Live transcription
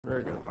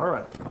Very good. All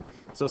right.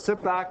 So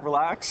sit back,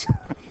 relax.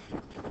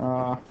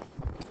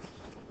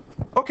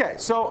 Okay,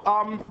 so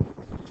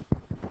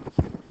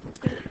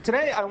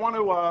today I want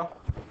to,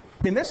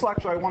 in this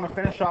lecture, I want to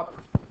finish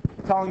up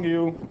telling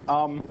you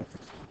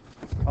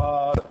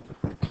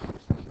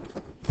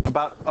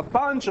about a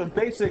bunch of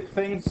basic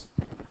things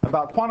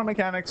about quantum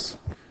mechanics,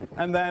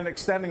 and then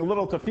extending a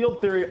little to field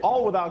theory,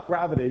 all without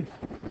gravity.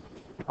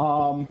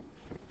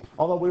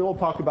 Although we will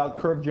talk about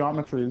curved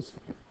geometries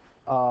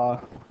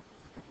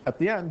at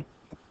the end,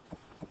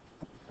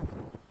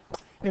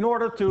 in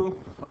order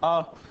to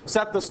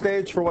set the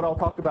stage for what I'll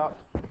talk about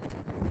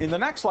in the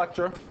next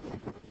lecture.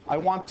 I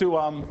want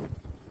to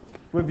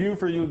review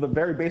for you the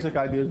very basic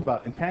ideas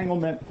about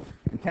entanglement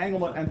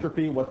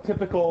entropy, what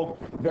typical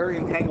very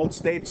entangled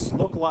states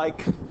look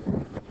like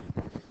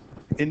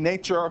in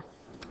nature,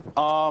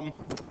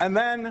 and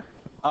then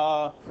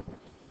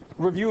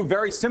review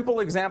very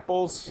simple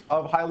examples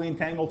of highly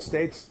entangled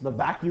states, the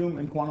vacuum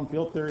in quantum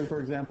field theory, for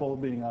example,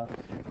 being a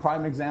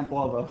prime example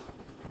of a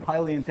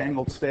highly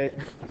entangled state.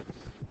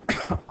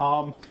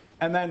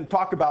 And then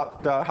talk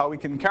about how we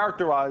can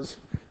characterize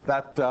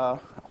that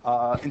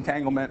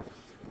entanglement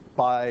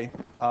by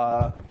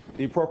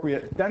the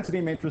appropriate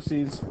density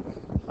matrices,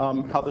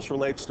 how this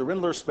relates to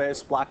Rindler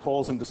space, black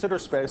holes, and de Sitter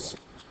space,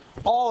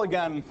 all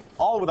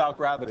without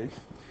gravity.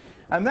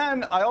 And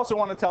then I also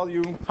want to tell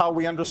you how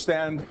we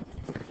understand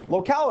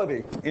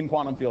locality in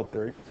quantum field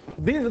theory.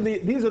 These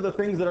are the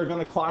things that are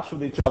going to clash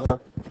with each other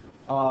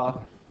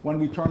when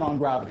we turn on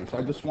gravity. So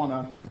I just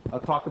want to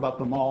talk about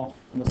them all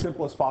in the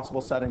simplest possible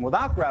setting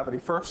without gravity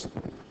first.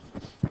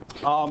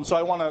 So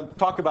I want to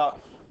talk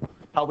about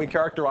how we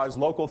characterize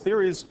local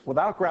theories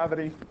without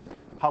gravity,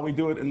 how we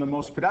do it in the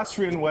most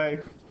pedestrian way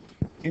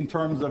in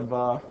terms of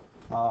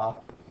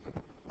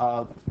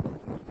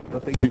the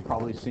things you've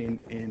probably seen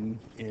in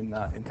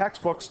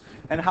textbooks,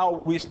 and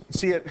how we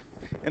see it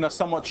in a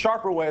somewhat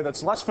sharper way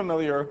that's less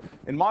familiar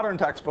in modern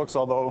textbooks,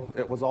 although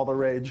it was all the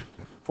rage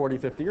 40,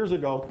 50 years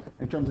ago,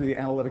 in terms of the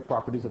analytic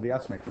properties of the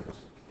S matrix.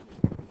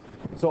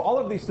 So all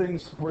of these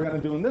things we're going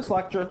to do in this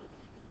lecture.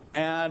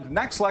 And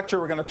next lecture,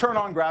 we're going to turn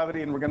on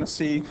gravity, and we're going to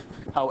see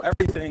how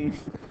everything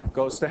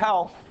goes to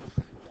hell.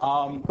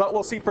 But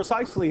we'll see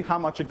precisely how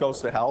much it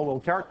goes to hell. We'll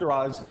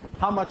characterize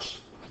how much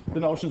the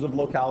notions of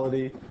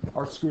locality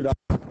are screwed up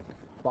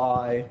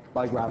by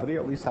gravity,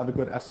 at least have a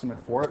good estimate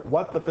for it,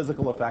 what the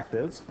physical effect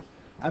is.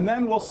 And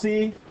then we'll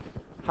see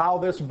how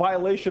this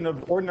violation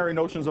of ordinary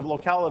notions of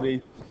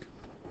locality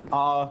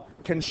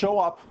can show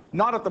up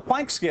not at the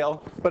Planck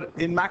scale, but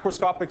in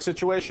macroscopic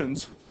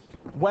situations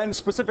when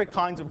specific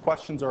kinds of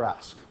questions are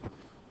asked.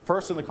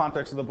 First, in the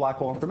context of the black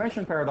hole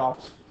information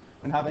paradox,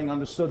 and having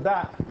understood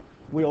that,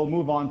 we'll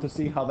move on to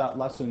see how that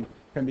lesson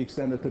can be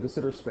extended to de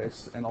Sitter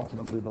space and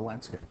ultimately the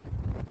landscape.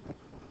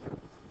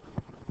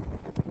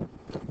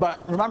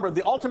 But remember,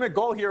 the ultimate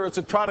goal here is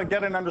to try to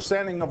get an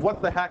understanding of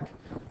what the heck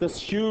this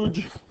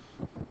huge,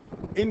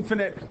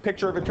 infinite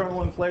picture of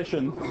eternal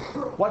inflation,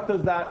 what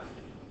does that,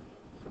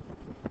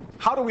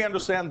 how do we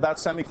understand that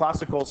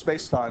semi-classical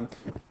space-time?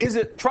 Is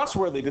it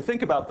trustworthy to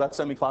think about that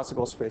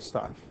semi-classical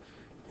space-time?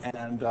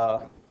 And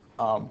that's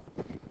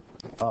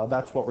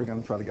what we're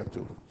going to try to get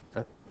to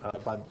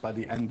by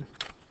the end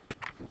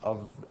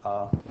of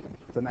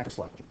the next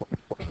lecture.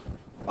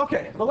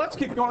 Okay, well, let's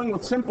keep going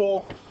with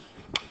simple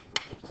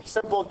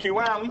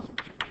QM.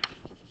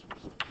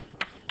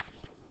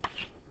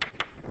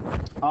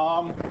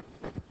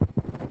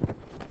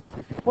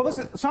 Well, this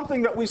is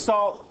something that we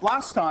saw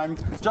last time,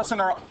 just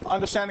in our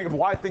understanding of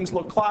why things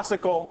look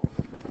classical,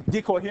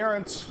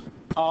 decoherence,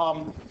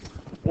 or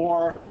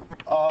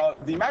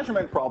the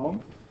measurement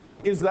problem,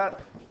 is that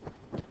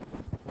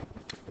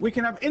we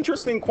can have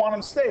interesting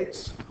quantum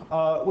states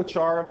which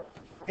are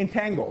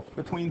entangled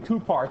between two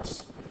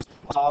parts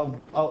of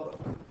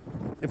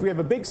if we have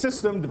a big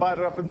system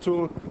divided up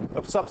into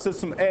a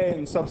subsystem A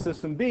and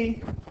subsystem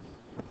B,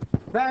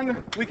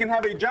 then we can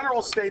have a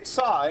general state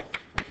psi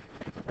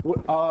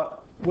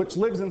which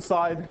lives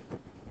inside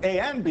A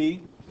and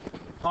B.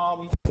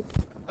 A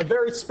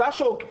very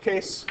special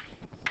case,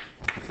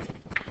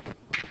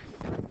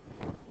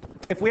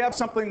 if we have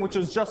something which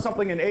is just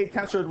something in A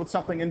tensored with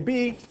something in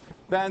B,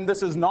 then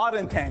this is not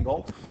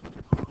entangled.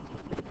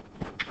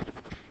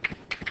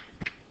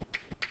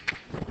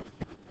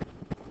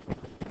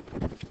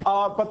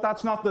 But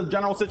that's not the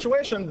general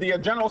situation. The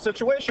general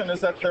situation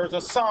is that there's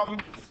a sum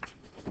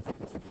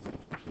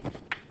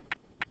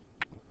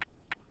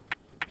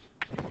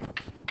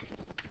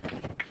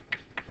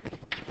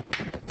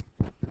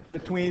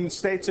between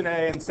states in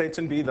A and states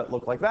in B that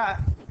look like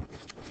that.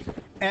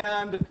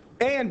 And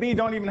A and B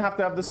don't even have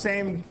to have the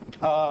same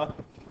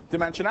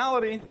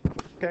dimensionality.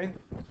 Okay,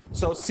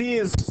 so C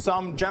is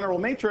some general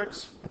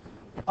matrix.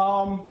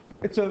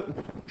 It's a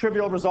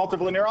trivial result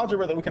of linear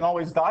algebra that we can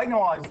always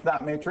diagonalize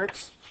that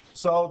matrix.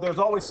 So there's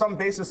always some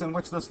basis in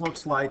which this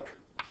looks like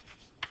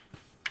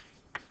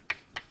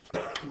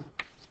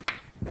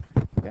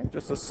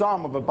just a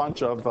sum of a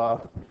bunch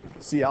of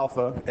C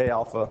alpha, A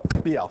alpha,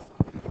 B alpha.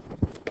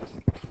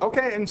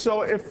 Okay, and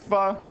so if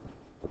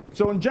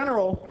so in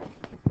general,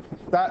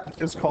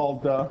 that is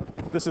called,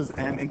 this is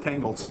an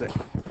entangled state.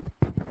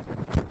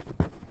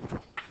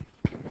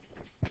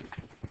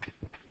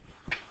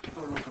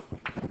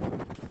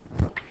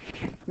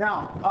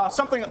 Now,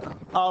 something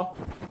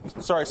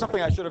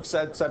I should have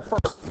said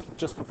first,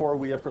 just before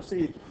we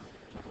proceed.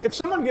 If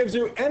someone gives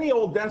you any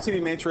old density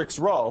matrix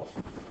rho,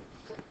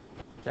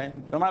 okay,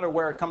 no matter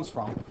where it comes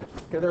from,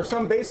 okay, there's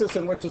some basis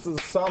in which this is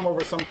a sum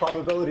over some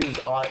probabilities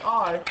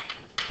I,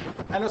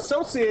 and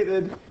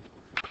associated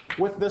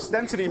with this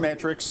density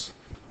matrix,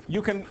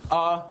 you can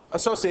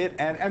associate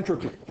an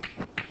entropy.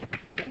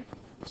 Okay?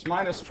 It's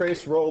minus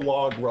trace rho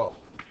log rho.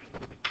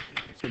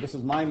 So this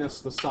is minus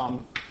the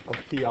sum of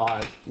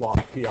pi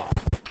log pi.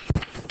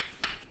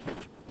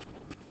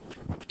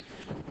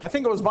 I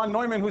think it was von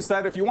Neumann who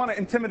said, if you want to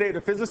intimidate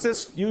a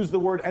physicist, use the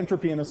word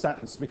entropy in a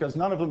sentence, because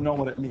none of them know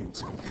what it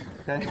means.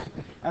 Okay?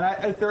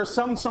 And there's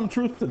some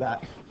truth to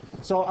that.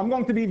 So I'm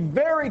going to be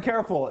very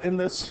careful in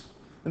these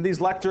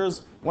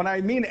lectures. When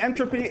I mean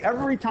entropy,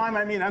 every time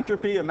I mean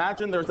entropy,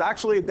 imagine there's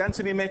actually a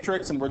density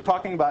matrix, and we're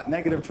talking about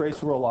negative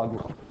trace rho log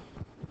rho.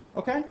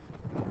 Okay?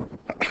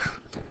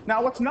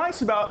 Now, what's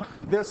nice about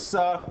this?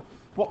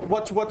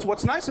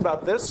 What's nice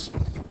about this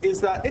is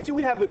that if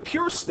we have a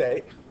pure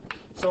state,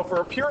 so for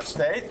a pure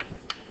state,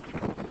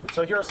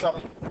 so here's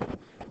some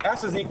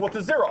s is equal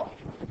to 0,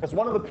 because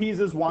one of the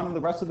p's is 1 and the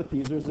rest of the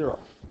p's are 0.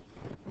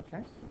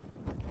 Okay?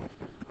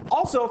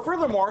 Also,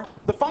 furthermore,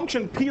 the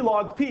function p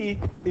log p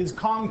is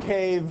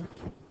concave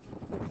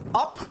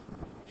up,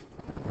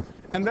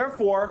 and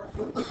therefore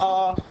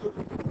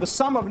the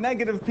sum of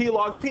negative p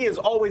log p is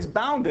always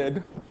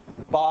bounded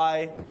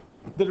by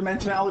the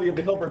dimensionality of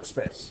the Hilbert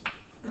space.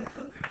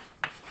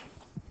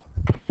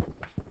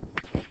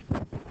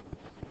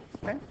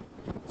 Okay?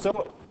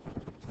 So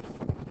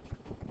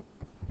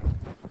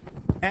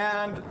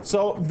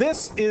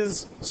this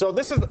is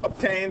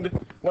obtained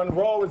when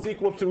rho is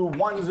equal to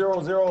 1,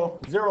 0, 0,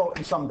 0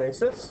 in some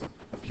basis,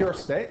 pure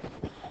state.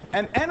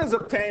 And n is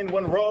obtained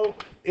when rho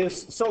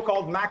is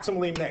so-called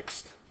maximally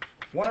mixed.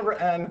 1 over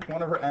n,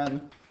 1 over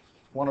n,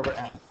 1 over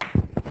n.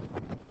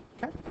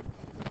 Okay?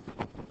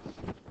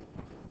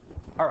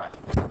 All right.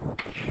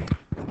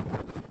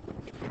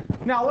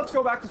 Now let's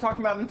go back to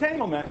talking about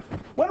entanglement.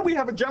 When we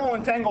have a general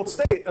entangled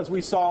state, as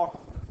we saw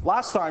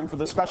last time for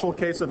the special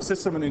case of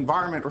system and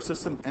environment or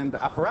system and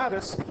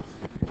apparatus,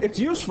 it's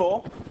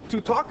useful to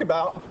talk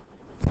about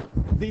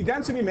the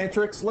density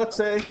matrix, let's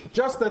say,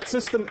 just that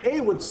system A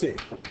would see,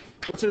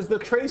 which is the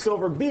trace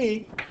over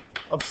B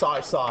of psi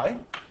psi,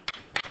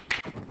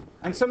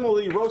 and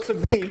similarly rho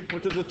sub B,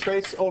 which is the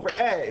trace over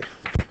A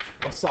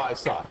of psi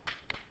psi.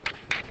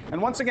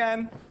 And once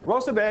again, rho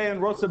sub A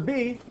and rho sub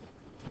B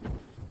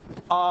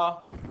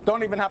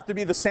don't even have to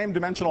be the same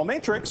dimensional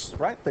matrix,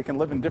 right? They can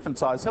live in different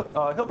size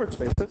Hilbert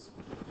spaces.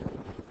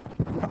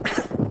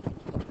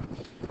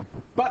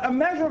 But a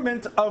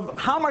measurement of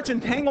how much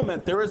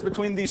entanglement there is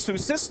between these two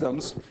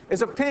systems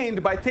is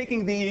obtained by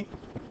taking the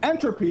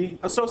entropy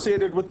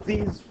associated with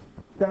these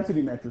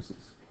density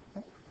matrices.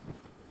 Okay?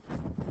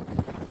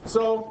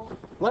 So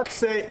let's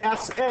say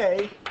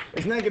SA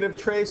is negative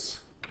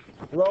trace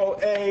rho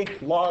A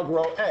log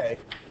rho A.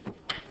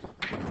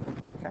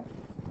 Okay?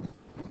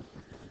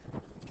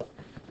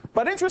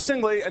 But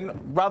interestingly, and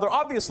rather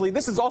obviously,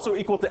 this is also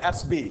equal to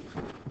SB.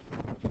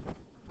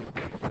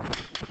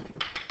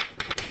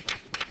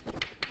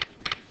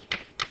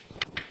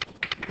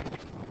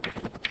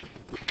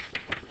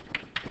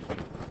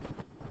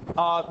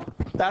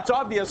 That's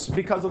obvious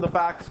because of the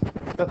fact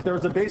that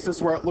there's a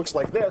basis where it looks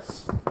like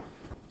this.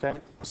 Okay,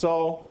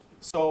 so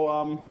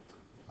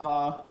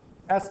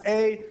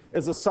SA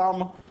is a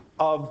sum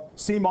of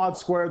C mod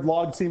squared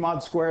log C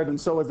mod squared, and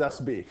so is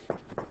SB.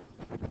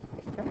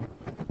 Okay.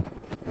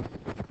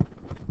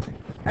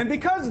 And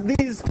because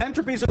these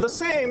entropies are the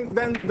same,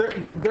 then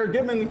they're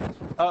given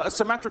a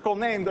symmetrical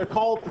name.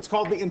 It's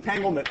called the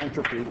entanglement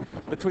entropy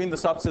between the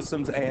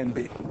subsystems A and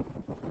B.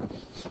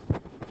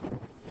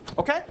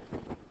 Okay?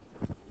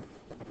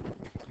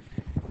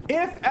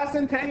 If S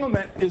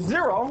entanglement is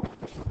 0,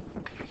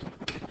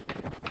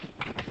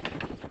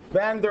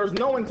 then there's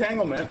no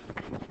entanglement.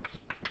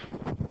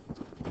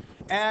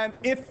 And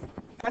if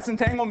S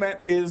entanglement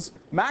is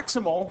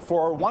maximal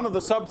for one of the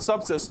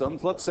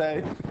subsystems, let's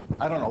say,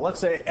 I don't know,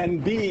 let's say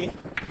NB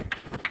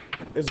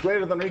is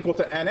greater than or equal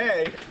to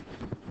NA,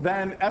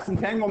 then S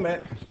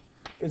entanglement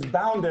is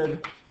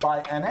bounded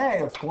by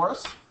NA, of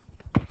course.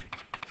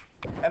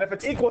 And if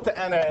it's equal to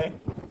NA,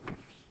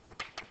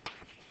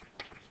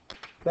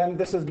 then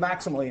this is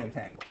maximally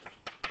entangled.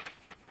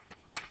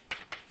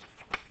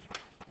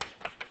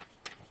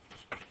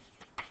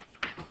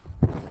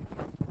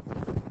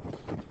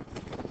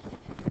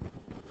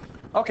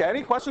 Okay,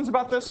 any questions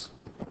about this?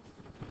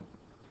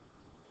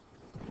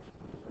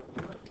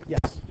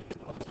 Yes.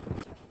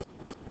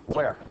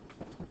 Where?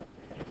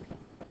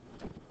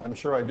 I'm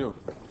sure I do.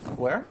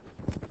 Where?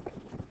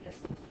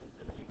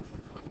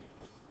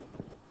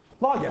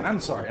 Login. I'm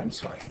sorry.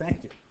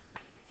 Thank you.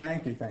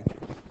 Thank you.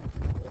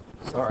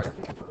 Sorry.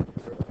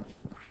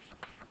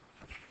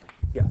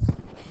 Yes.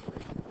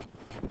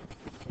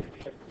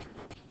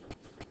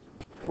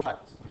 Hi.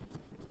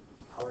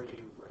 How are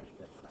you writing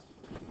that?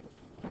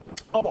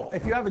 Oh,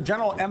 if you have a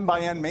general m by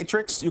n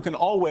matrix, you can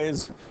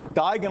always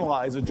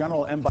diagonalize a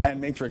general m by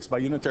n matrix by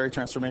unitary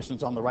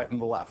transformations on the right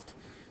and the left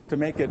to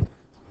make it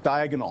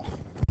diagonal.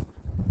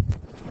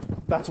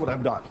 That's what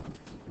I've done.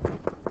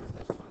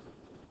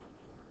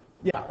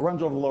 Yeah, it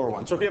runs over the lower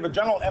one. So if you have a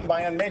general m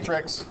by n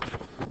matrix,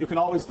 you can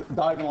always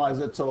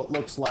diagonalize it so it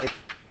looks like.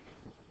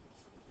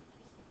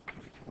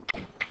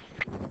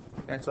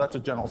 Okay, so that's a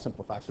general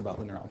simple fact about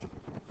linear algebra.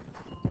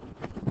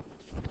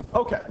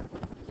 Okay,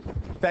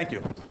 thank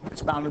you.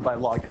 It's bounded by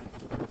log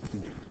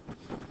n.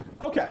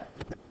 Okay,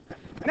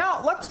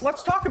 now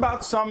let's talk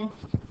about some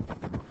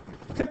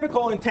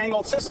typical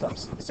entangled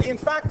systems. See, in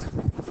fact,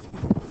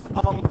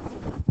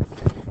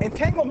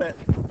 entanglement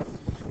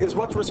is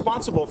what's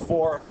responsible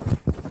for,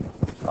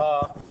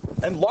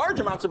 and large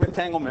amounts of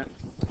entanglement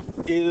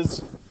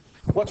is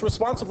what's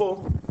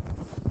responsible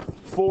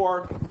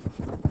for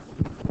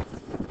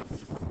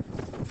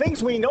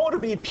things we know to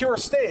be pure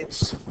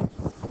states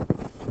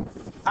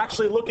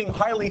actually looking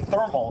highly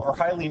thermal or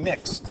highly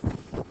mixed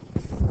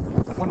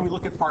when we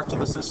look at parts of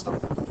the system.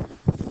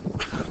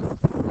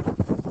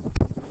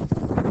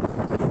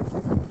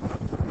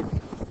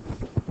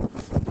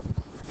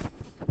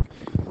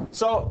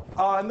 So,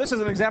 and this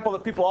is an example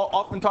that people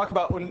often talk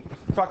about when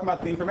talking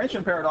about the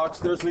information paradox.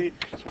 There's the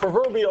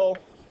proverbial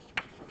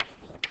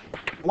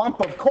lump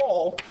of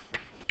coal.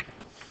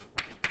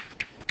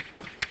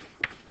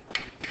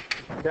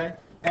 Okay?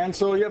 And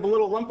so you have a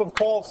little lump of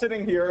coal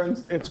sitting here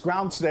in its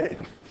ground state,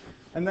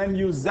 and then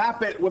you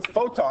zap it with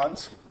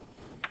photons.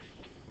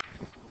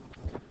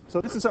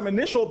 So this is some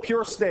initial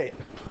pure state.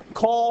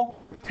 Coal,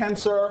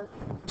 tensor,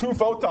 2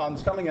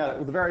 photons coming at it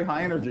with very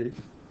high energy.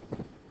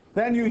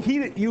 Then you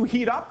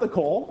heat up the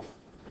coal,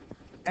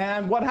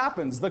 and what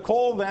happens? The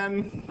coal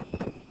then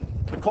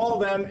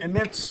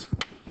emits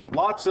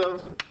lots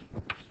of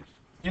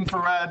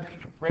infrared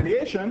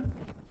radiation,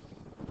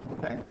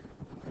 okay,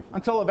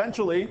 until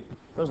eventually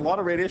there's a lot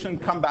of radiation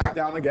come back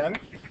down again.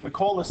 The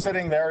coal is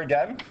sitting there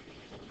again,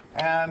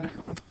 and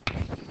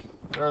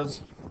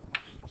there's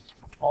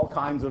all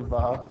kinds of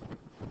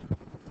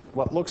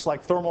what looks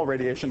like thermal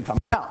radiation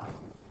coming down.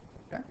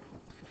 Okay?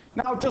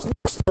 Now it just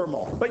looks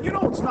thermal, but you know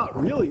it's not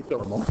really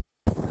thermal,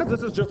 because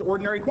this is just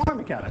ordinary quantum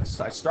mechanics.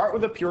 I start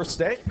with a pure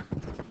state.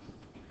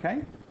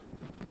 Okay?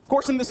 Of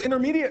course, in this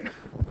intermediate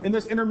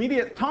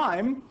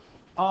time,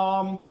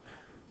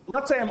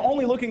 let's say I'm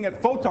only looking at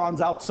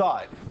photons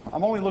outside.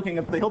 I'm only looking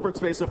at the Hilbert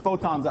space of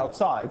photons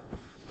outside.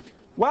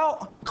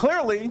 Well,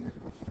 clearly,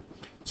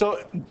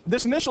 so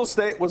this initial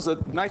state was a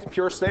nice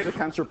pure state, a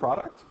tensor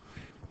product.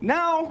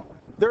 Now,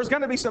 there's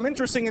going to be some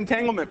interesting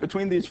entanglement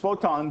between these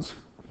photons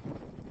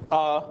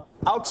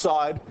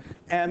outside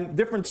and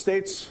different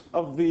states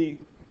of the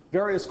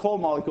various coal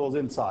molecules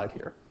inside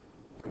here.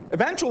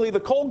 Eventually,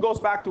 the coal goes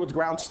back to its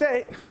ground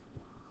state.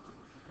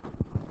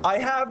 I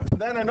have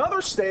then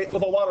another state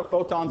with a lot of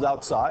photons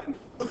outside.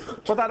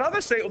 But that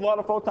other state with a lot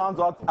of photons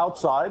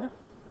outside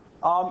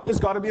is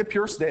got to be a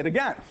pure state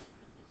again,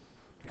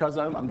 because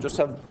I'm just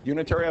have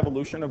unitary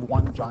evolution of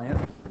one giant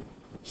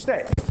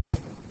state.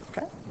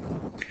 Okay.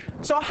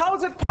 So how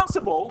is it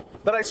possible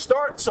that I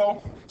start?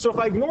 So if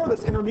I ignore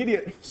this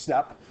intermediate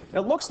step, it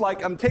looks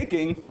like I'm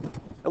taking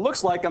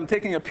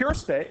a pure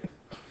state,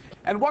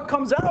 and what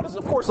comes out is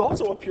of course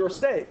also a pure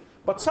state,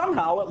 but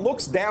somehow it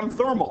looks damn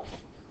thermal.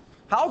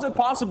 How is it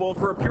possible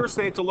for a pure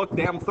state to look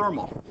damn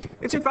thermal?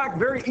 It's in fact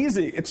very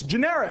easy. It's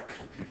generic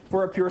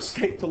for a pure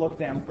state to look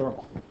damn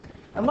thermal.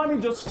 And let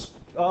me just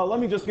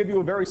give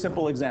you a very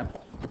simple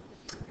example.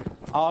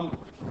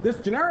 This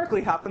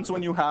generically happens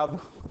when you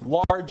have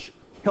large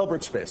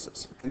Hilbert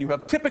spaces, and you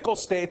have typical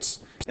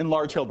states in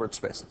large Hilbert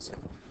spaces.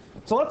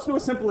 So let's do a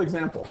simple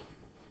example.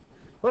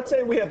 Let's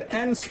say we have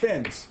n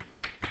spins.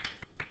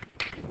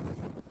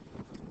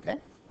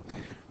 Okay?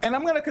 And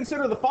I'm going to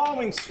consider the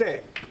following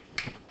state.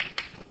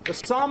 The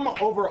sum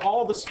over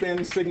all the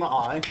spins, sigma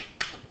I,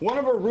 1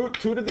 over root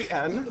 2 to the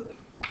n,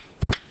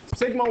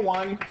 sigma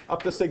 1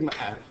 up to sigma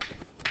n.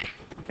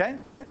 Okay?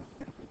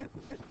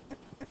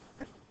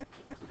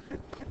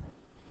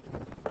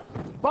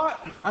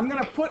 But I'm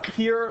going to put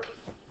here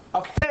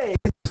a phase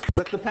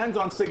that depends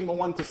on sigma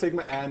 1 to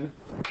sigma n,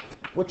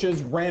 which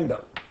is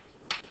random.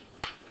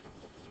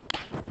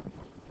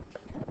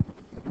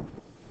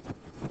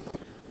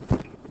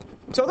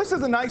 So this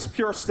is a nice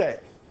pure state.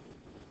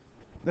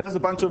 It has a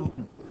bunch of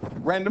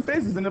random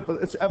phases in it,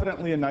 but it's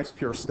evidently a nice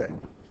pure state.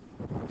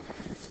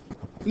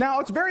 Now,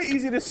 it's very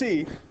easy to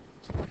see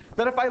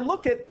that if I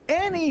look at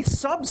any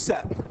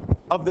subset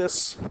of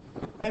this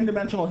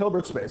n-dimensional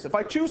Hilbert space, if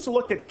I choose to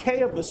look at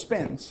k of the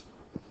spins,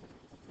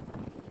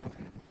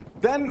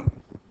 then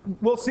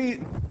we'll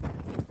see.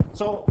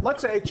 So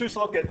let's say I choose to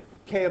look at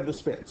k of the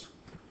spins.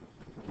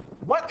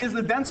 What is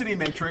the density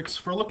matrix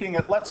for looking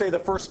at, let's say, the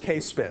first k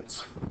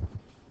spins?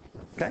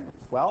 Okay,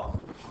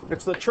 well,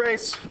 it's the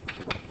trace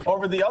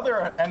over the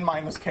other n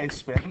minus k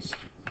spins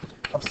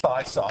of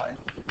psi psi.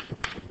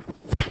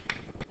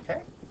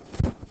 Okay.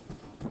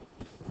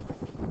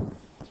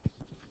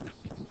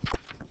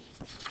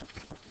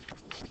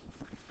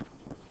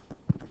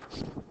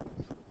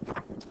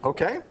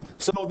 Okay,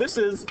 so this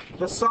is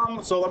the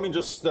sum. So let me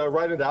just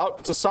write it out.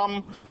 It's a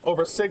sum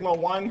over sigma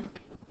 1.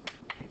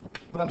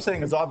 What I'm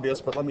saying is obvious,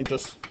 but let me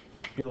just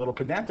be a little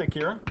pedantic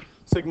here.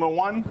 Sigma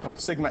 1,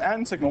 sigma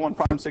n, sigma 1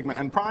 prime, sigma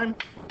n prime,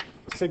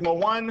 sigma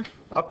 1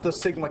 up to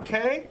sigma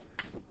k,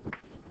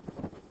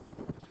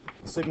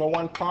 sigma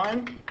 1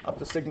 prime up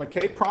to sigma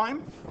k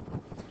prime,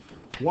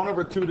 1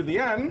 over 2 to the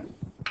n.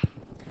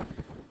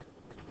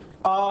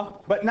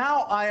 But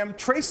now I am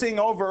tracing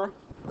over,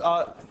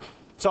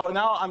 so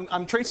now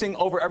I'm tracing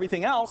over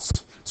everything else.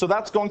 So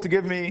that's going to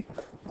give me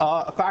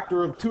a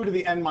factor of 2 to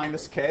the n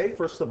minus k,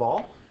 first of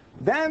all.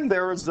 Then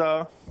there's,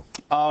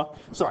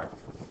 sorry,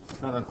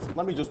 no,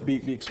 let me just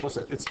be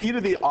explicit. It's e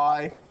to the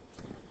I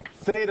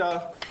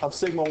theta of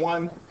sigma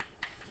 1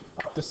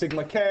 up to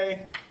sigma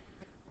k,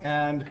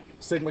 and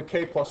sigma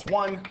k plus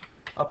 1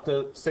 up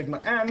to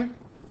sigma n,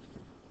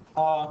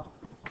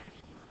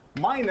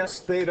 minus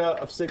theta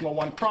of sigma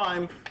 1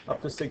 prime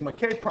up to sigma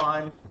k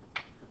prime,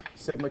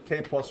 sigma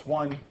k plus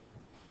 1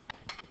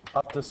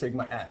 up to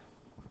sigma n.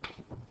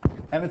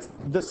 And it's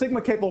the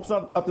sigma k plus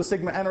 1 up to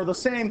sigma n are the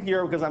same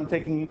here because I'm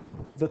taking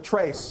the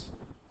trace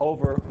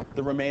over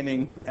the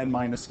remaining n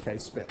minus k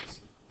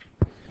spins.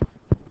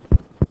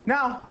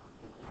 Now,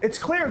 it's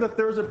clear that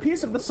there's a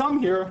piece of the sum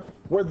here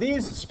where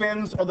these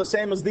spins are the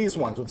same as these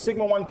ones. With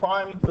sigma 1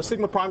 prime, the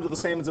sigma primes are the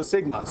same as the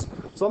sigmas.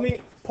 So let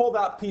me pull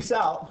that piece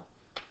out.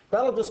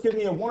 That'll just give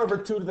me a 1 over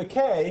 2 to the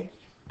k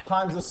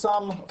times the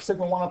sum of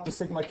sigma 1 up to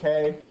sigma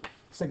k,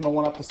 sigma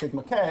 1 up to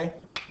sigma k.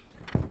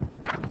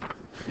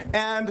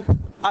 And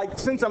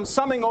since I'm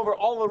summing over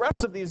all the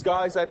rest of these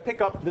guys, I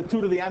pick up the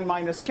 2 to the n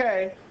minus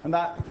k, and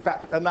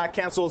that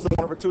cancels the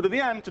 1 over 2 to the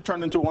n to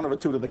turn into 1 over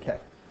 2 to the k.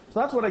 So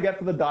that's what I get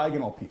for the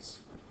diagonal piece.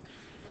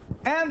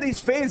 And these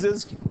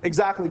phases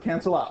exactly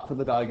cancel out for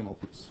the diagonal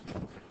piece.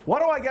 What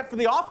do I get for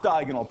the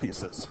off-diagonal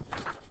pieces?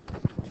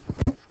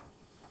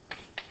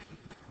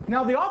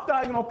 Now, the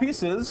off-diagonal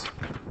pieces,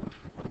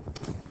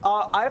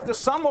 I have to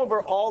sum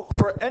over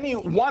for any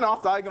one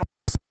off-diagonal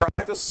piece, I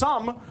have to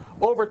sum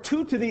over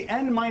 2 to the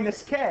n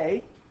minus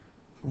k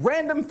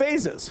random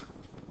phases.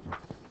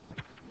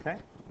 Okay?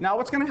 Now,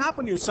 what's going to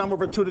happen when you sum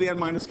over 2 to the n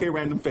minus k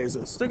random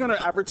phases? They're going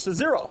to average to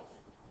 0.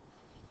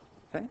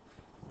 Okay?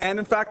 And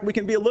in fact, we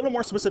can be a little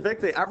more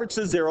specific. They average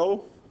to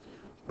 0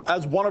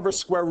 as 1 over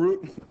square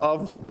root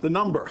of the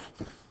number.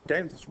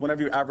 Okay? That's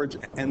whenever you average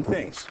n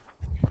things.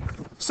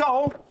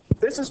 So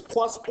this is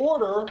plus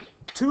order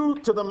 2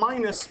 to the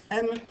minus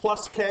n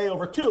plus k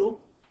over 2,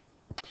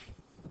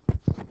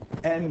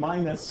 n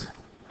minus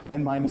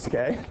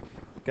k,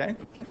 okay?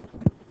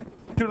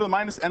 2 to the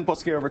minus n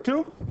plus k over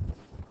 2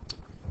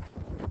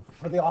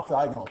 for the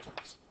off-diagonal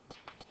terms.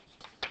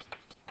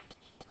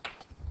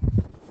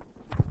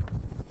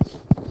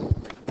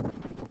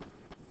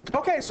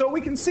 Okay, so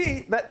we can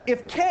see that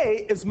if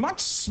k is much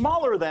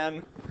smaller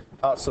than,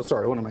 so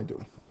sorry, what am I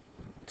doing?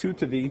 2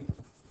 to the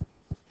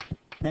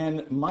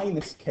n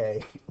minus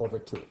k over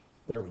 2.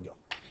 There we go.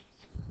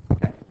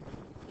 Okay.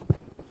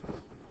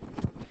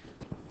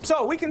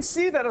 So we can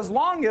see that as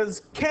long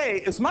as k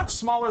is much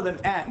smaller than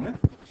n,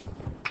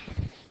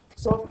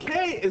 so if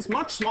k is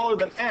much smaller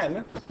than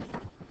n,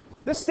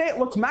 this state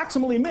looks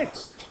maximally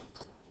mixed,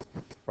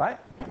 right?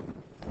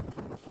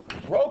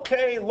 Rho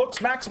k looks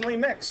maximally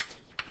mixed.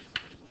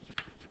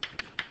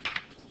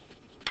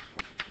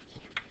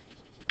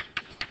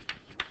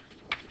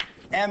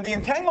 And the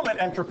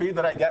entanglement entropy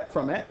that I get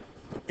from it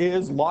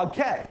is log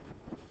k.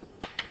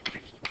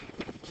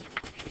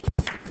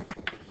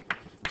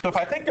 So if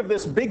I think of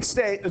this big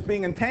state as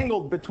being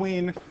entangled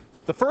between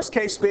the first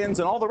k spins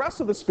and all the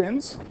rest of the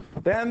spins,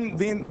 then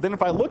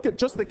if I look at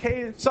just the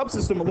k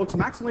subsystem, it looks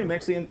maximally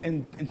mixed. The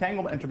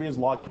entanglement entropy is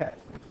log k.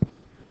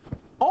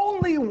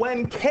 Only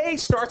when k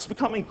starts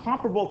becoming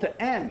comparable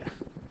to n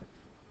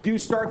do you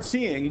start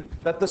seeing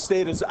that the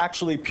state is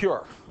actually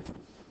pure.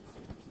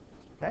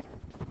 Okay?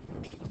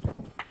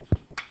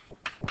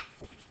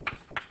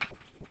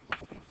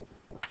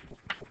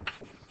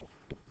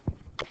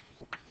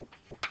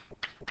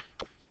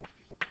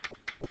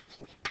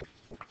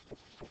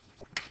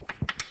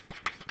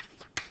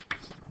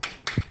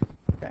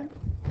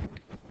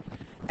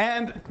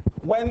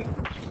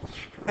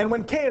 And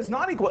when k is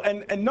not equal,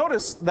 and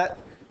notice that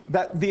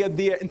the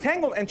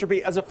entanglement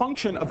entropy as a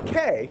function of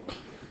k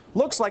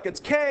looks like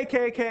it's k,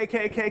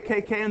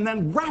 and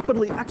then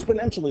rapidly,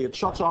 exponentially, it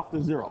shuts off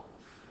to 0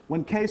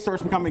 when k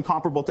starts becoming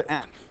comparable to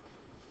n.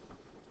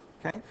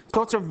 Okay?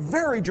 So it's a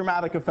very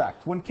dramatic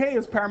effect. When k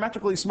is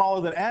parametrically smaller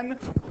than n,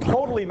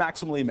 totally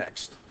maximally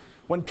mixed.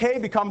 When k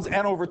becomes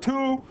n over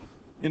 2,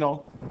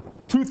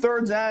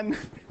 2/3 n,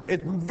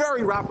 it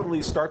very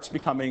rapidly starts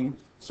becoming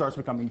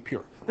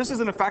pure. This is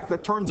an effect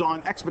that turns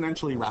on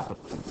exponentially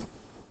rapidly.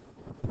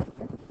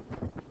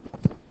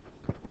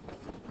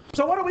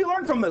 So what do we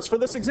learn from this for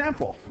this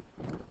example?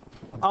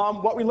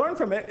 What we learn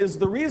from it is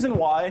the reason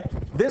why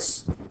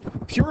this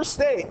pure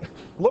state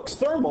looks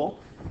thermal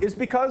is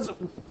because,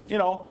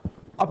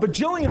 a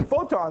bajillion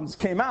photons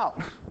came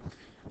out.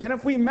 And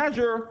if we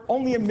measure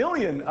only 1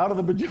 million out of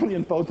the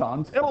bajillion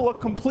photons, it'll look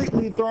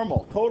completely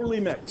thermal, totally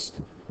mixed.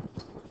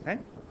 Okay?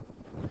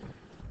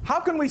 how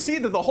can we see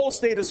that the whole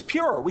state is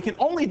pure? We can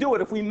only do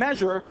it if we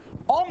measure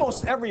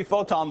almost every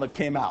photon that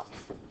came out.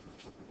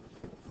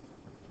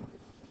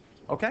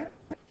 Okay?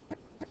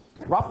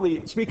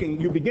 Roughly speaking,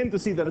 you begin to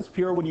see that it's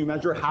pure when you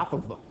measure half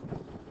of them.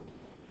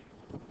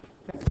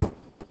 Okay?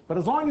 But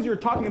as long as you're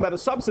talking about a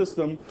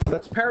subsystem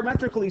that's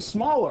parametrically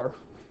smaller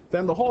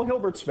than the whole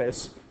Hilbert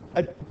space,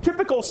 a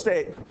typical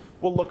state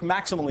will look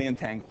maximally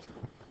entangled.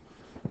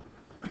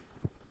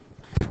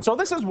 So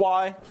this is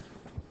why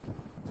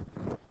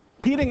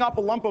heating up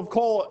a lump of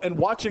coal and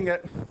watching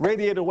it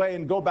radiate away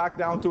and go back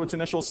down to its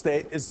initial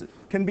state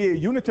can be a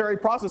unitary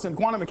process in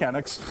quantum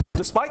mechanics,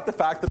 despite the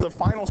fact that the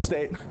final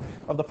state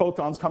of the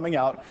photons coming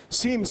out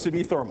seems to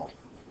be thermal.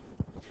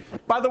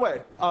 By the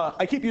way,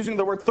 I keep using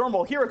the word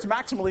thermal. Here it's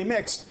maximally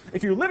mixed.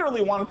 If you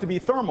literally want it to be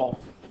thermal,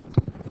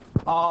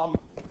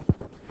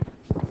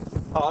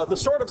 the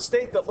sort of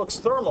state that looks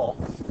thermal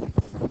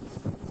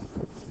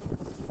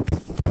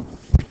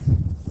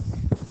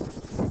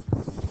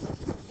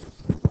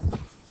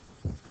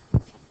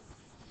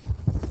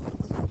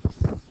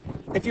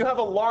if you have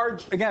a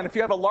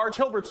large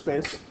Hilbert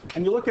space,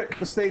 and you look at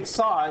the state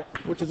psi,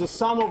 which is a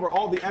sum over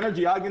all the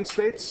energy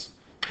eigenstates,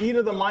 e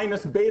to the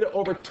minus beta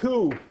over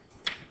 2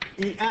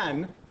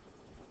 En,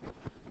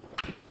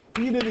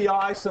 e to the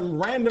I,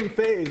 some random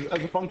phase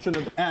as a function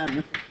of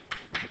n,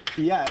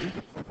 En.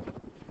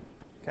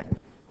 Okay.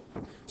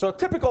 So a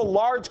typical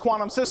large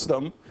quantum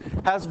system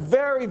has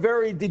very,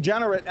 very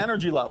degenerate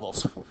energy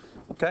levels.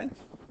 Okay?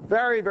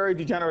 Very, very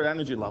degenerate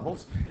energy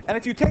levels. And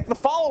if you take the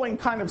following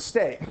kind of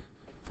state,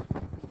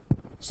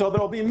 so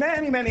there will be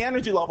many, many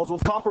energy levels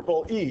with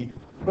comparable E.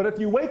 But if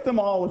you weight them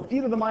all with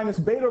e to the minus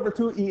beta over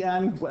 2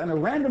 En and a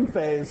random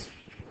phase,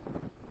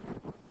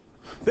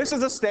 this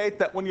is a state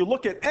that when you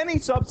look at any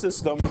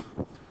subsystem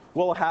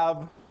will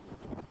have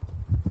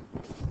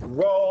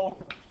rho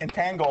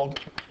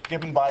entangled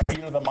given by e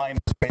to the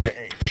minus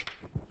beta h.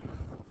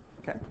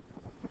 Okay?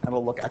 And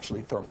it'll look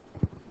actually thermal.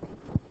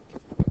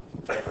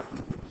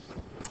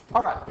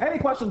 All right, any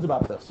questions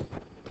about this?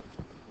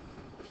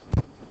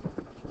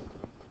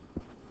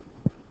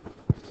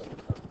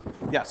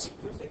 Yes.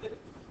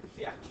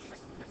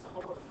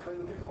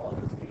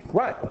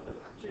 Right.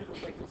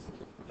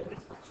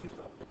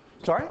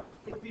 Sorry?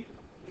 If we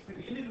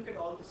really look at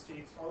all the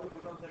states, all the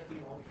photons that we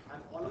know,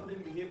 and all of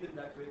them behave in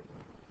that way.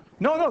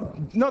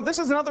 No. This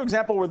is another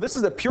example where this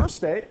is a pure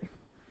state.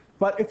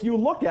 But if you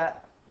look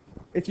at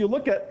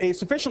a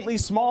sufficiently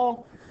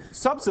small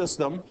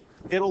subsystem,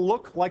 it'll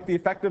look like the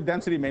effective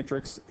density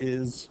matrix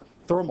is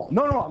thermal.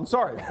 No, I'm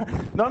sorry.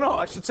 No,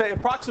 I should say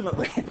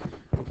approximately.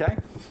 Okay.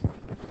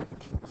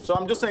 So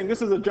I'm just saying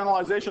this is a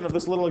generalization of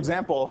this little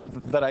example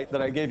that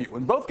I gave you.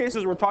 In both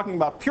cases, we're talking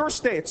about pure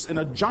states in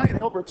a giant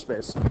Hilbert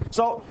space.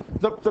 So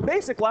the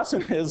basic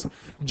lesson is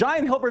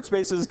giant Hilbert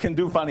spaces can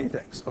do funny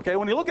things. Okay,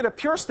 when you look at a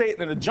pure state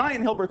in a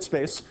giant Hilbert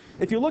space,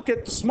 if you look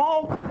at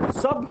small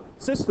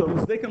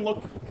subsystems, they can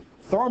look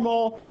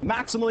thermal,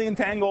 maximally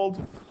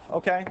entangled.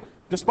 Okay,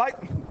 despite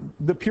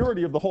the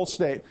purity of the whole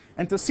state.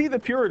 And to see the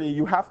purity,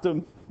 you have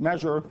to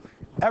measure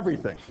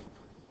everything.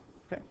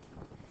 Okay.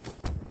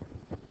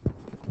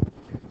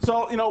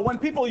 So, when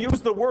people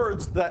use the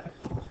words that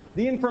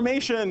the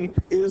information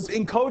is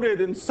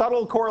encoded in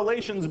subtle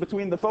correlations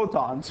between the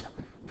photons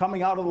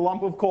coming out of the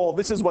lump of coal,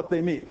 this is what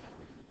they mean.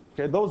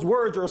 Okay, those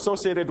words are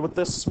associated with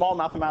this small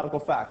mathematical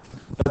fact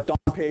that Don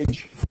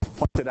Page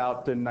pointed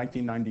out in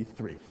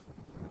 1993.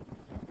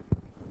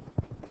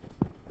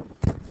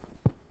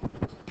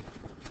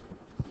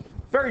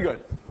 Very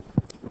good.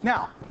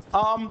 Now,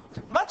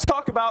 let's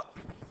talk about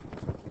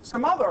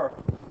some other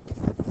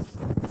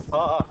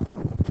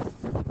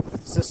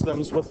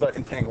systems with the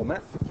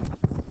entanglement.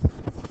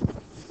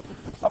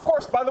 Of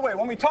course, by the way,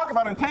 when we talk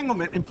about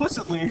entanglement,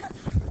 implicitly,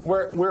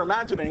 we're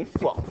imagining,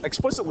 well,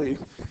 explicitly,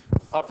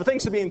 for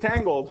things to be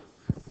entangled,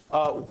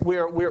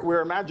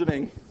 we're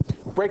imagining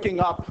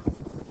breaking up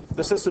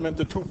the system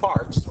into two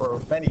parts,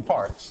 or many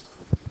parts.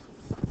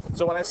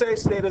 So when I say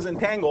state is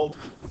entangled,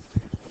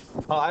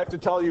 I have to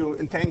tell you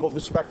entangled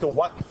with respect to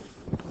what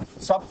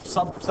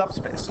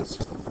subspaces.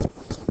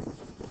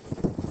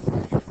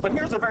 But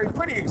here's a very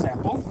pretty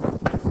example.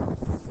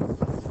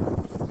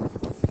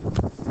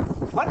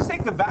 Let's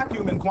take the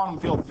vacuum in quantum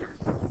field theory.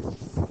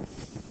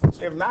 So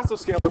you have a massive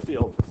scalar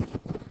field.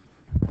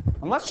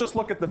 And let's just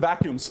look at the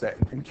vacuum state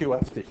in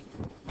QFT.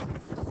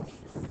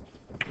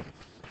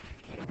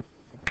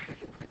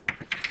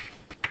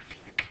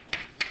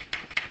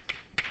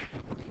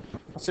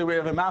 So we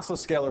have a massive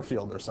scalar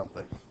field or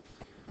something.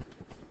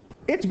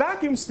 Its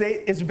vacuum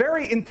state is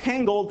very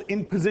entangled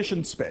in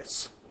position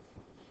space.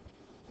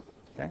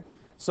 Okay?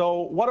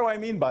 So what do I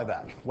mean by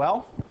that?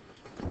 Well,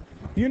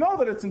 you know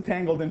that it's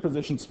entangled in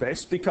position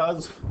space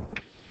because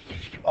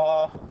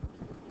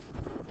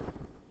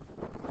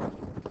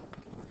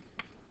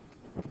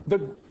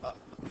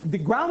the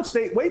ground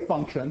state wave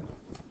function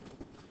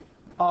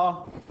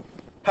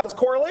has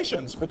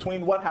correlations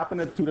between what happened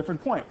at two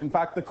different points. In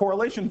fact, the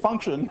correlation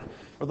function,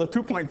 or the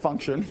two-point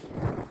function,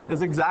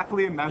 is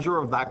exactly a measure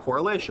of that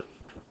correlation.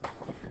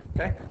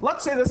 Okay?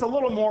 Let's say this a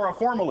little more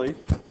formally.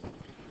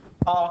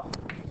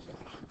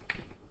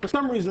 For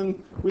some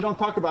reason, we don't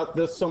talk about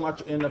this so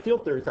much in the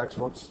field theory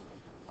textbooks.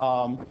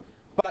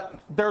 But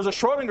there's a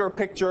Schrodinger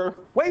picture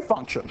wave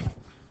function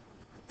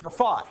for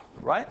phi,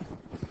 right?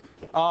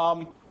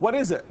 What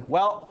is it?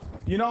 Well,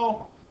 you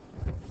know,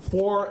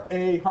 for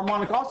a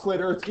harmonic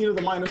oscillator, it's e to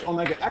the minus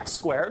omega x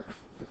squared,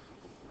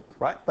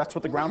 right? That's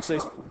what the ground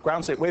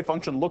state wave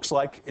function looks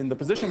like in the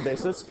position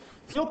basis.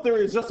 Field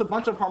theory is just a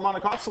bunch of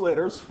harmonic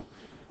oscillators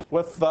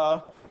with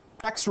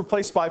x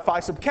replaced by phi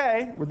sub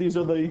k, where these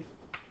are the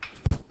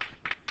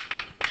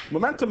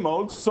momentum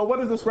modes. So what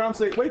is this ground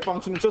state wave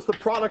function? It's just the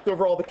product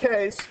over all the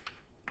k's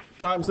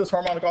times this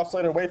harmonic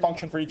oscillator wave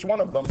function for each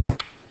one of them,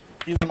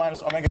 e to the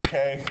minus omega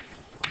k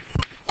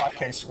phi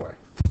k squared.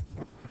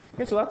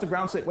 Okay, so that's the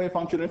ground state wave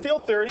function in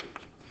field theory,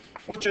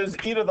 which is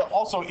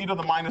also e to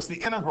the minus the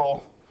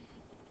integral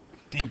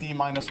d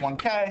minus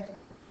 1k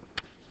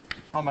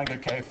omega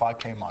k phi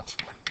k mod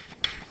squared.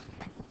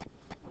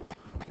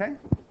 Okay?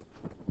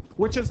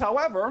 Which is,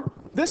 however,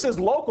 this is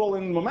local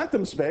in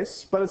momentum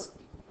space, but it's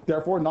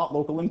therefore not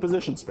local in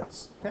position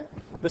space. Okay?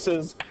 This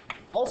is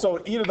also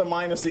e to the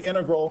minus the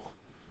integral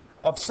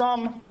of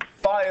some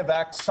phi of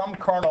x, some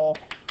kernel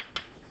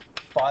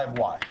phi of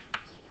y.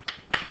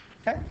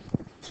 Okay?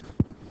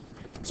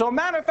 So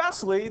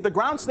manifestly, the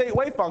ground state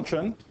wave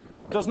function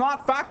does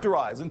not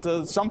factorize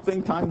into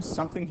something times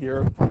something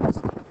here,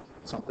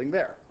 something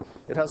there.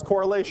 It has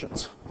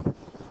correlations.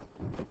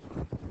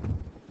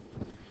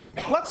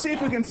 Let's see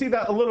if we can see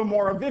that a little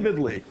more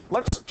vividly.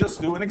 Let's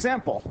just do an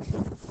example.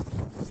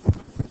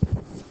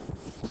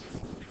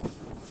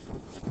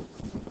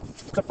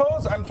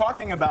 Suppose I'm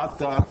talking about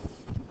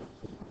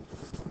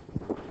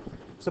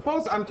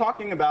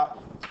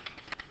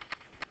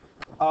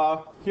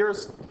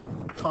here's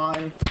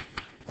time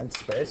and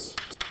space,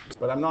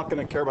 but I'm not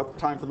going to care about the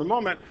time for the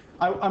moment.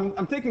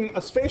 I'm taking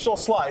a spatial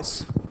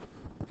slice.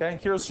 Okay,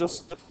 here's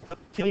just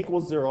t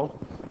equals 0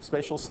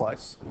 spatial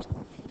slice.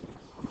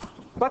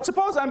 But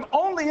suppose I'm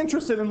only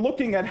interested in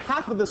looking at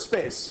half of the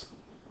space,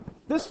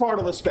 this part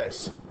of the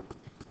space,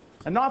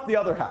 and not the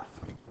other half.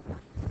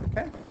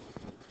 Okay?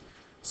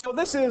 So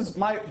this is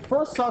my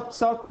first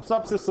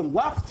subsystem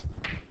left,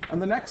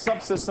 and the next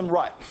subsystem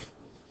right.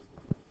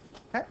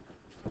 Okay?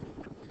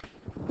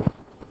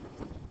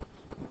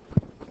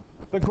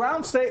 The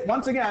ground state,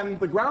 once again,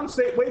 the ground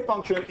state wave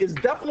function is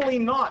definitely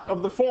not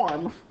of the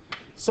form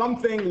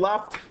something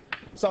left,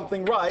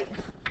 something right.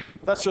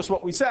 That's just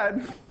what we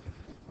said.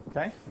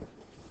 Okay?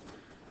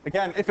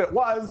 Again, if it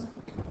was,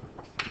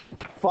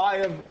 phi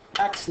of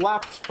x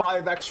left, phi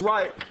of x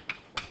right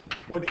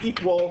would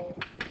equal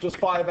just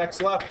phi of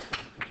x left,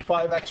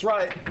 phi of x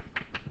right,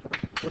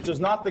 which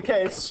is not the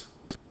case.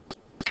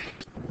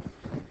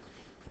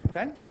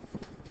 Okay?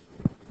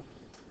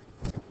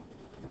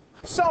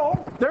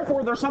 So,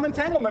 therefore, there's some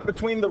entanglement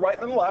between the right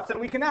and the left, and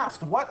we can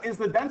ask, what is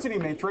the density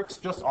matrix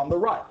just on the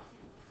right?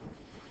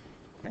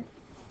 Okay?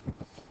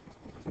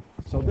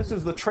 So this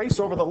is the trace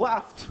over the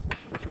left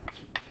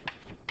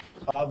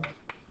of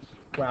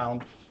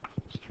ground.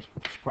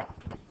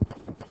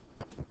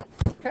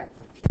 Okay?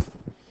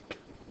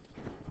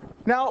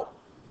 Now,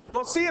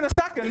 we'll see in a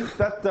second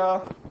that,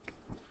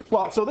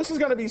 so this is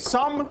going to be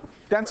some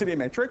density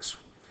matrix.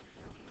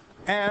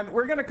 And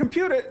we're going to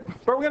compute it,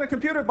 but we're going to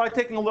compute it by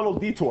taking a little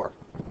detour.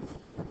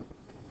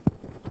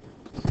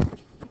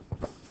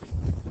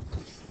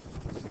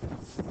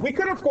 We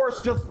could, of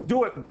course, just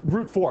do it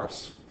brute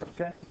force.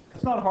 Okay?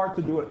 It's not hard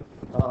to do it.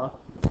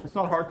 It's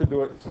not hard to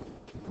do it.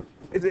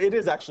 It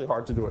is actually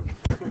hard to do it.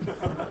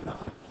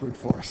 Brute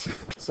force.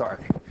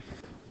 Sorry.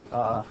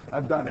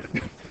 I've done it.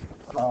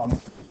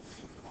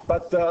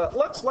 But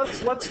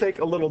let's take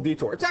a little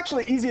detour. It's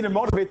actually easy to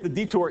motivate the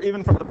detour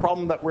even from the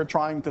problem that we're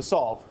trying to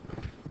solve.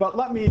 But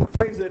let me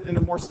phrase it in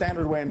a more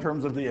standard way in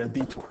terms of the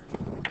detour.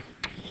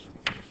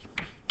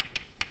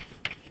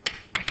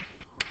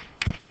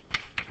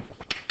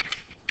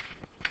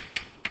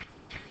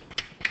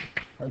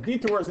 Our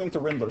detour is into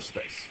Rindler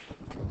space.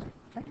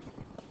 Okay.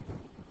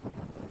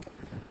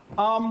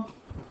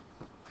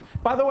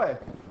 By the way,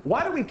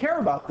 why do we care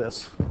about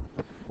this?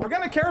 We're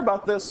going to care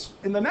about this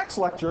in the next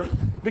lecture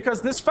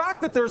because this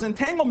fact that there's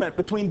entanglement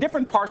between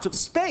different parts of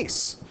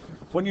space,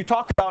 when you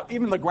talk about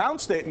even the ground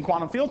state in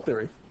quantum field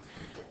theory,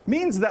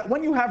 means that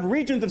when you have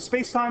regions of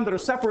space-time that are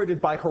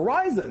separated by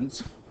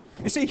horizons,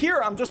 you see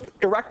here I'm just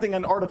erecting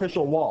an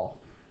artificial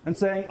wall and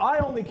saying I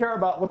only care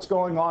about what's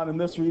going on in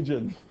this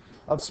region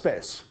of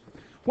space.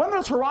 When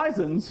there's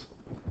horizons,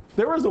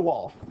 there is a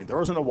wall. I mean, there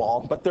isn't a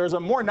wall, but there's a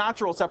more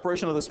natural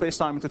separation of the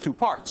space-time into two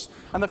parts.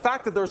 And the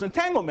fact that there's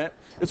entanglement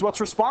is what's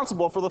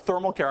responsible for the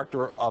thermal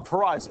character of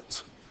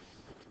horizons.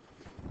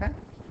 Okay?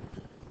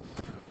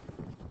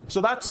 So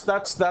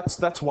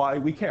that's why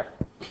we care.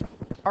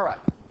 All right.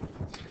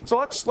 So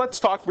let's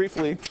talk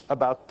briefly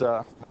about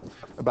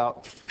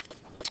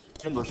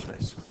Rindler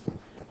space.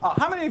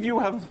 How many of you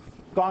have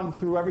gone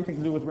through everything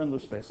to do with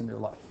Rindler space in your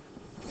life?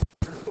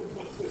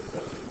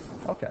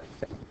 Okay.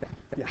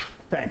 Yeah.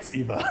 Thanks,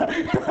 Eva.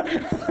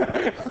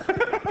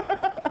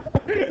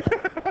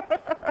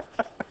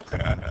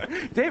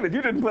 David,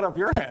 you didn't put up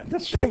your hand.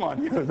 That's shame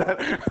on you.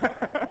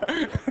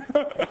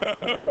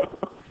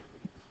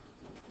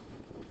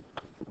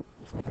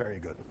 Very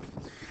good.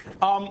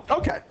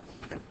 Okay.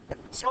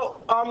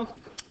 So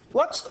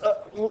let's.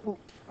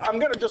 I'm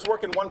going to just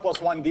work in 1 plus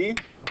 1D.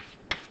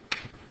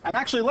 And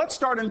actually, let's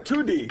start in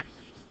 2D,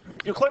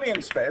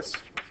 Euclidean space.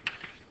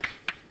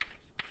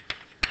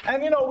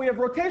 And we have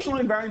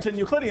rotational invariance in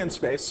Euclidean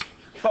space.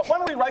 But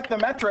when we write the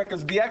metric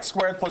as dx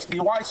squared plus dy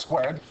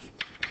squared,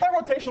 that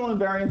rotational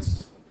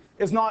invariance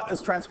is not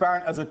as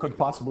transparent as it could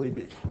possibly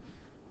be.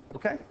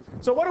 Okay?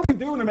 So what do we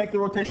do to make the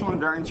rotational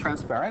invariance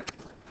transparent?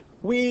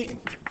 We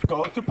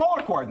go to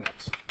polar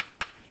coordinates.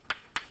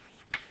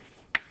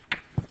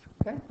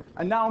 Okay?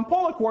 And now in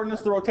polar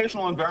coordinates, the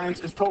rotational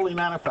invariance is totally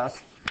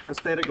manifest as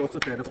theta goes to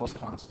theta plus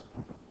constant.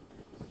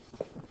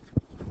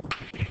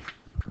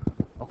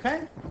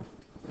 Okay?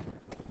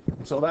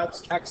 So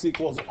that's x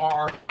equals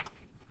r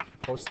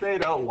cos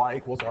theta, y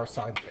equals r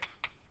sine theta.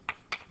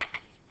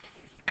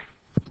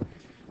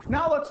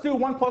 Now let's do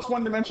 1 plus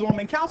 1 dimensional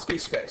Minkowski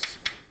space.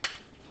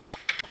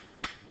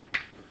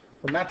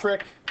 The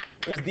metric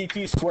is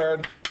dt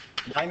squared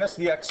minus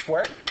dx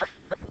squared.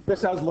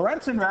 This has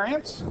Lorentz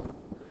invariance,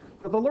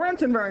 but the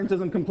Lorentz invariance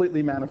isn't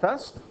completely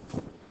manifest.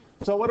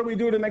 So what do we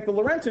do to make the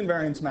Lorentz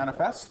invariance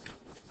manifest?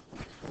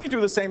 We do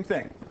the same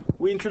thing.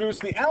 We introduce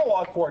the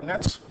analog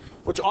coordinates,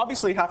 which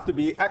obviously have to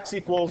be x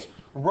equals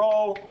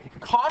rho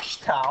cosh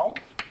tau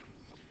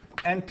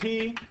and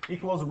t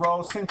equals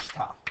rho sinh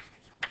tau.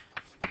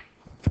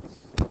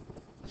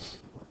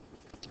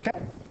 Okay.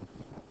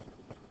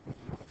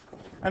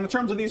 And in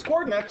terms of these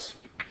coordinates,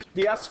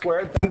 ds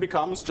squared then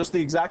becomes just the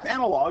exact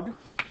analog.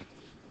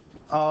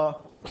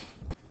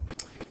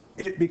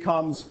 It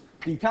becomes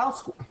d tau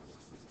squared.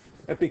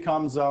 It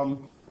becomes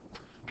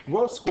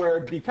rho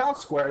squared d tau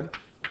squared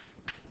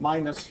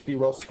minus d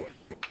rho squared.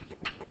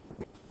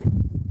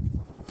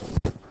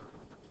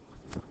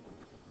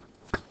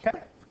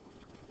 Okay.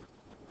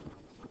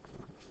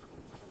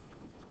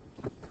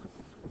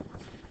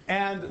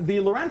 And the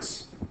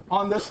Lorentz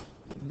on this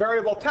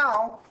variable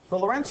tau, the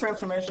Lorentz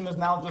transformation is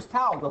now just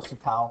tau goes to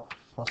tau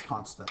plus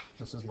constant.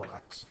 This is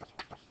Lorentz.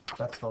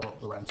 That's the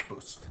Lorentz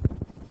boost.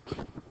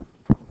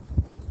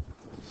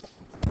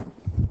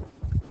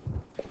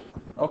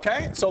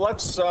 Okay, so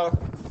let's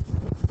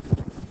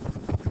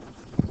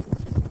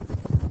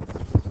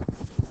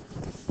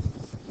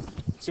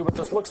see what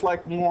this looks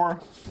like more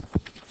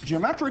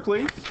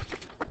geometrically.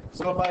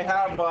 So if I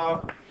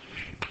have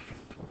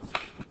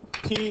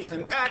t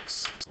and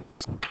x,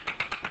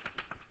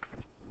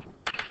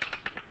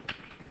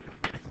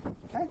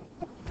 okay,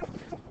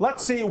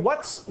 let's see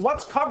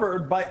what's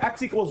covered by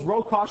x equals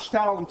rho cosh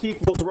tau and t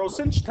equals rho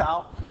sinh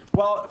tau.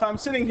 Well, if I'm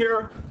sitting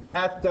here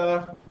at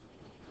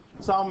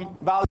some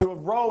value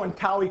of rho and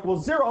tau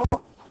equals 0,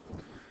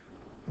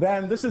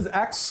 then this is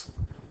x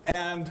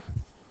and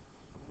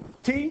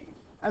t,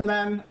 and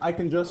then I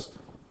can just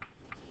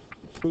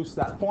boost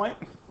that point.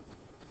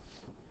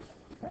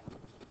 Okay.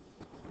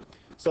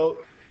 So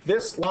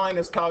this line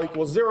is tau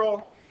equals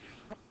 0,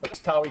 that's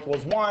tau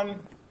equals 1,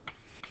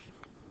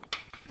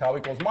 tau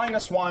equals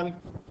minus 1,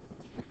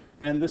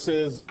 and this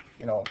is,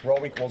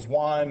 rho equals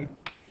 1,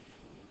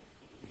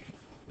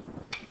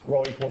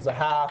 rho equals a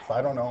half,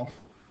 I don't know.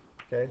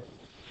 Okay,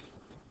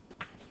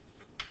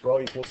 rho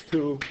equals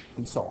 2,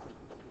 and so on.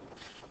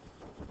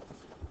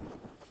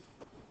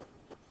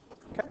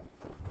 Okay,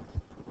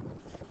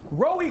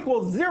 rho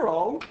equals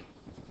 0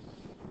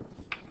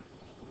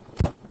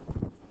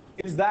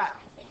 is that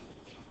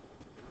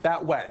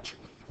wedge.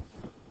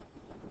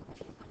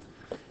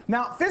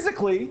 Now,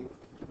 physically,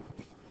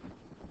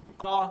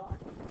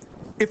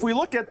 if we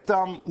look at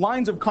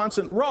lines of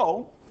constant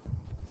rho,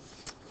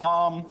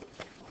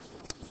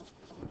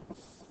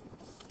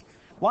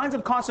 lines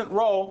of constant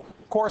rho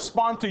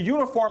correspond to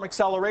uniform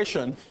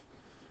acceleration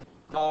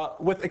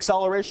with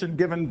acceleration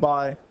given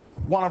by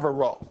 1 over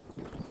rho.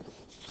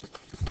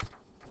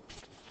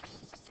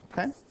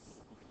 Okay?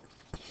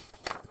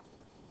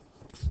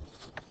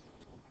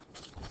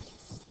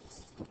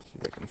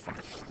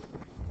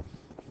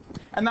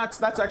 And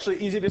that's actually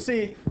easy to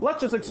see.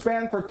 Let's just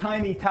expand for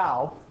tiny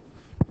tau,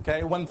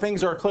 okay, when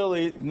things are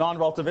clearly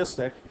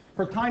non-relativistic.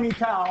 For tiny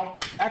tau,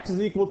 x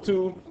is equal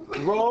to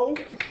rho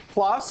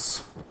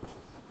plus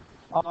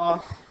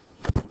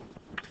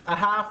a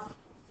half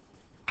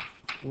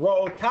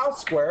rho tau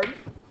squared,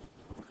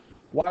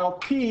 while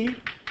t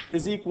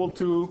is equal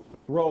to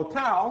rho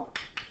tau.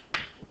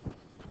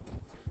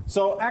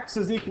 So x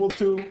is equal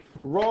to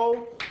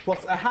rho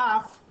plus a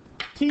half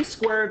t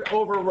squared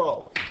over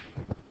rho.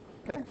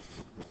 Okay.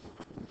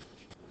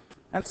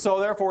 And so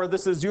therefore,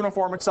 this is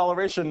uniform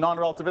acceleration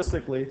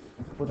non-relativistically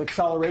with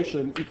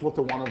acceleration equal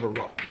to 1 over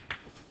rho.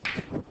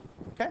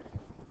 Okay?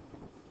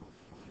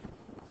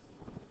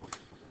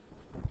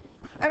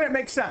 And it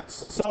makes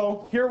sense.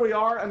 So here we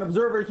are, an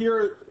observer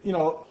here,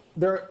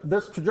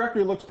 this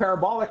trajectory looks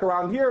parabolic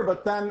around here,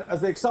 but then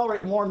as they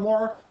accelerate more and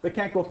more, they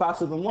can't go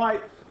faster than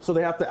light, so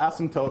they have to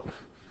asymptote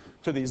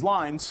to these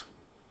lines.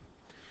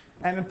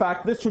 And in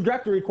fact, this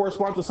trajectory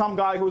corresponds to some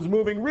guy who's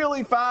moving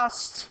really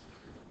fast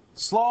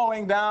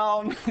slowing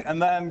down,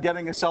 and then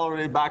getting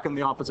accelerated back in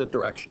the opposite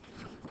direction.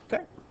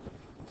 Okay?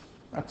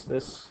 That's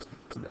this.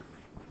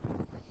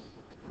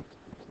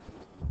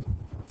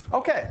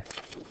 Okay.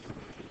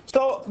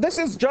 So this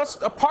is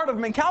just a part of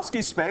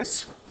Minkowski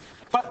space.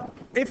 But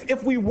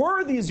if we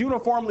were these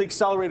uniformly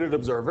accelerated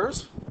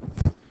observers,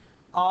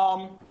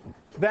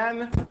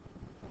 then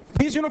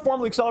these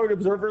uniformly accelerated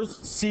observers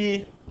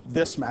see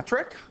this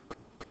metric.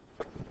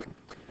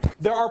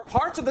 There are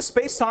parts of the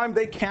space-time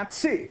they can't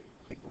see,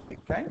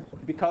 okay,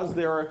 because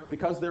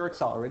they're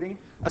accelerating.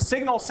 A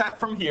signal sent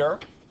from here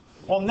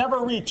will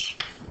never reach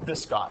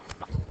this guy.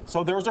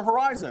 So there's a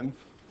horizon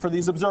for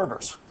these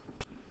observers.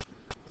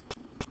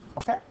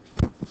 Okay?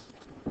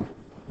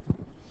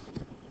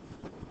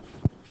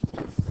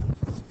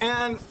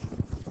 And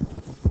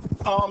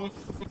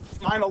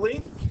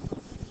finally,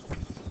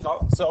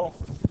 so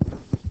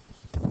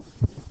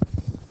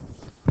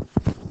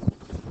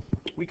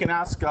we can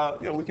ask,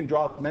 we can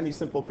draw many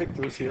simple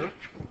pictures here.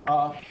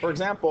 For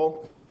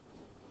example,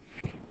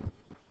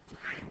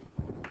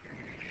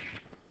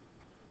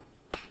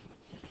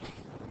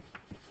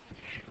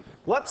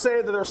 let's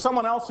say that there's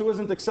someone else who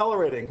isn't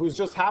accelerating, who's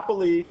just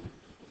happily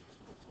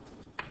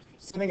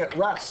sitting at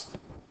rest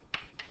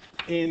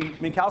in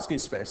Minkowski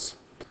space.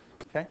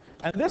 Okay?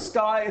 And this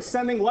guy is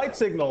sending light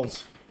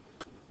signals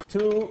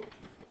to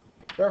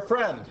their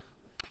friend.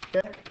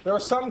 Okay? There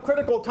is some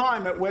critical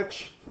time at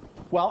which,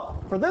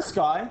 well, for this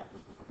guy,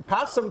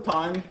 past some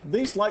time,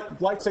 these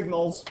light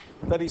signals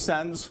that he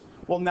sends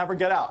will never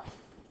get out.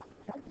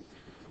 Okay?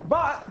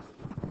 But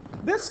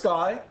this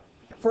guy,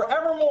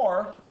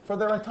 forevermore, for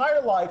their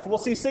entire life, will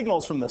see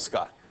signals from this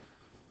guy.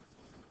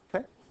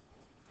 Okay?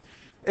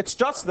 It's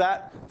just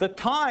that the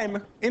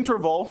time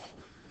interval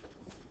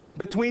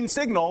between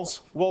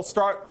signals will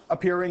start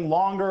appearing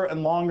longer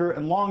and longer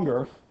and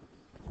longer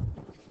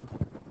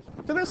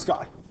to this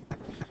guy.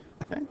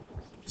 Okay?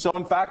 So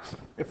in fact,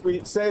 if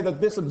we say that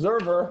this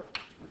observer,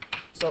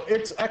 so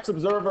its x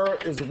observer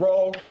is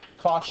rho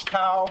cosh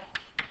tau,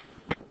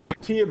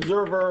 t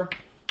observer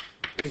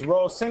is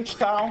rho sinh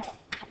tau,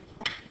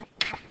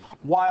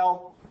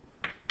 while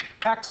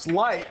x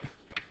light,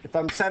 if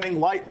I'm sending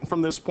light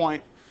from this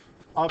point,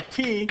 of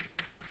t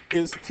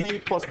is t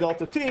plus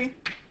delta t,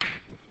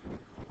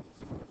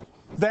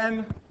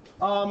 then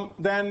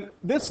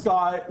this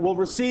guy will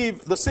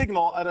receive the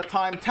signal at a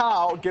time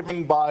tau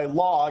given by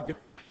log,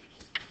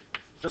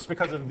 just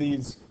because of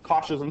these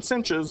coshes and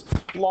cinches,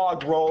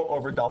 log rho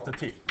over delta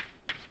t.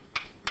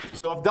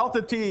 So if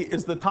delta t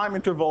is the time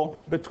interval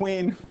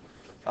between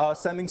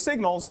sending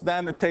signals,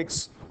 then it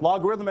takes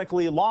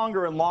logarithmically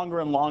longer and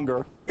longer and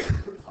longer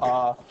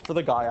for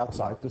the guy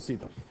outside to see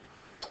them.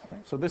 Okay?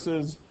 So this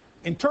is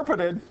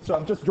interpreted, so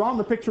I've just drawn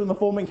the picture in the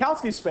full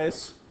Minkowski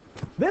space.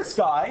 This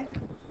guy,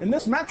 in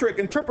this metric,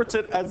 interprets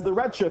it as the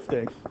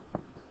redshifting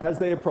as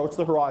they approach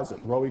the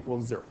horizon, rho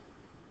equals 0.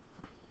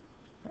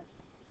 Okay?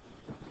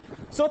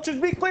 So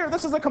to be clear,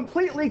 this is a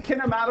completely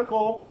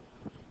kinematical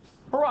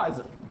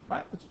horizon,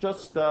 right? It's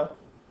just, but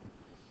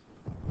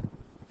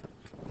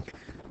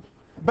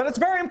it's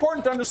very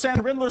important to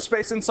understand Rindler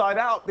space inside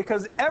out,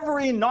 because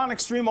every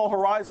non-extremal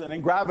horizon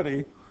in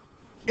gravity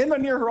in the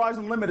near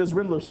horizon limit is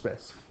Rindler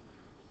space.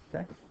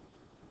 Okay?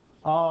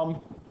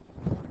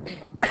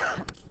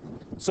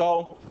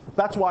 So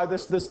that's why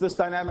this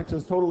dynamics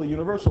is totally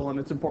universal, and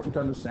it's important to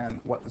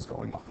understand what is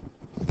going on.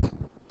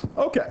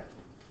 Okay.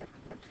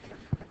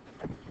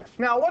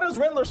 Now, what does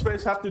Rindler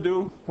space have to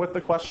do with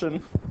the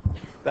question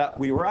that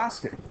we were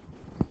asking?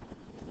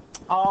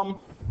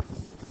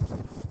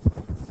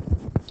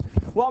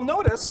 Well,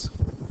 notice,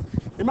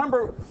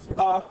 remember,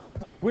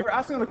 we were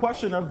asking the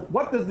question of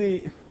what does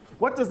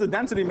the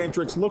density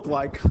matrix look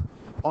like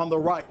on the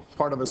right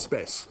part of a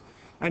space?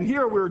 And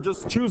here we're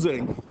just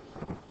choosing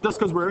just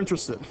because we're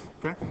interested.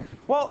 Okay?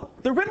 Well,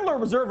 the Rindler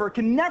observer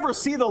can never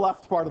see the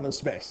left part of the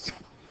space.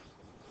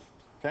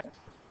 Okay?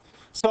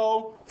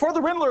 So for the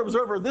Rindler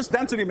observer, this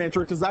density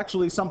matrix is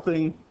actually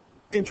something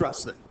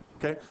interesting.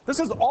 Okay?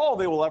 This is all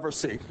they will ever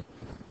see.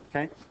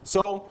 Okay?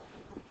 So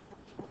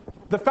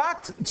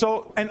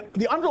and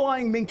the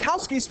underlying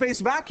Minkowski space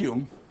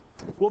vacuum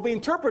will be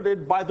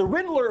interpreted by the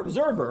Rindler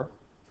observer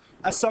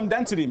as some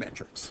density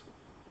matrix.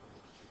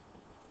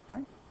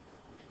 Okay?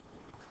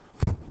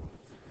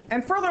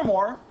 And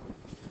furthermore,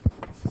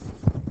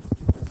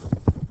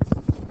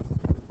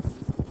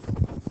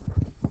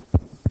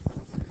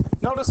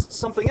 notice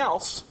something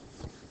else.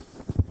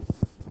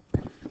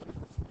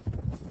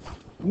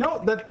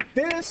 Note that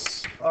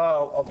this,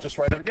 I'll just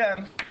write it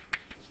again.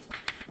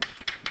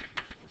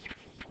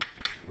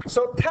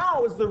 So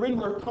tau is the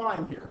Rindler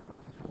time here.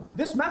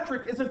 This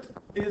metric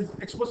is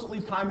explicitly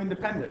time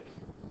independent.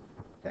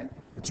 Okay?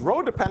 It's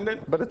rho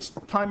dependent, but it's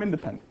time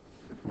independent.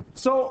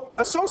 So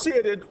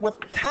associated with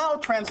tau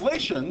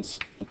translations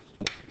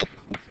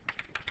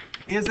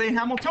is a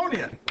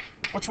Hamiltonian,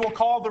 which we'll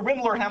call the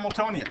Rindler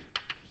Hamiltonian.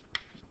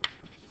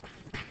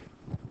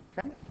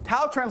 Okay?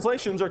 Tau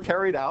translations are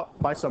carried out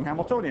by some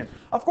Hamiltonian.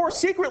 Of course,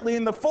 secretly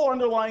in the full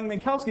underlying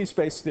Minkowski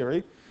space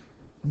theory,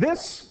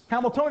 this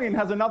Hamiltonian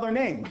has another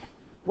name.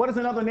 what is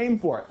another name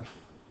for it?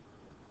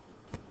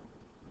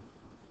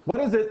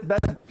 What is it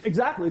that,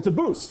 exactly, it's a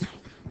boost.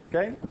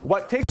 Okay?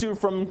 What takes you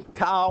from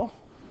tau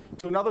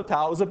to another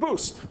tau is a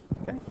boost.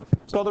 Okay?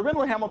 So the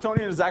Rindler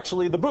Hamiltonian is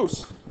actually the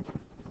boost.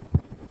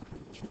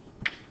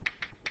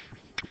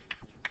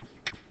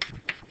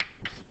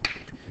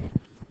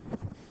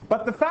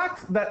 But the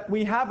fact that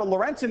we have a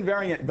Lorentz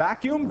invariant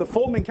vacuum, the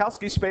full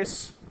Minkowski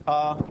space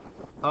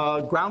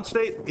ground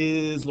state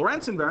is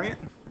Lorentz invariant.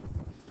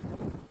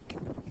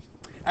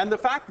 And the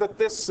fact that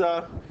this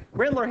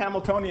Rindler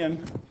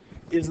Hamiltonian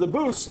is the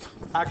boost,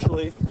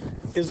 actually,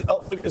 is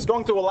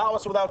going to allow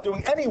us, without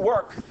doing any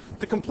work,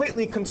 to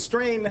completely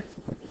constrain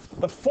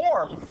the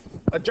form,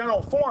 a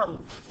general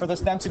form for this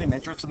density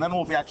matrix, and then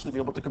we'll actually be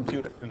able to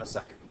compute it in a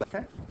second.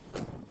 Okay?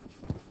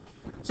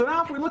 So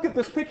now if we look at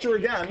this picture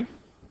again,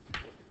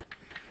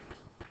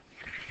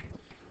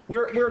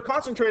 we're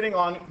concentrating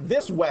on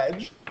this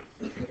wedge.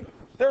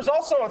 There's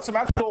also a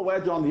symmetrical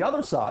wedge on the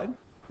other side.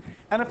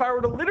 And if I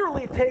were to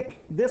literally take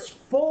this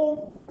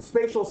full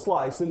spatial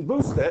slice and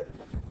boost it,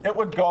 it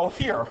would go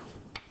here.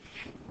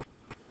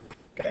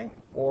 Okay?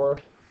 Or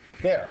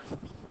there.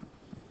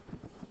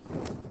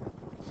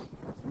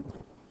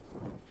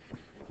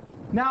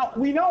 Now,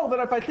 we know that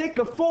if I take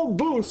the full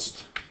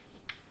boost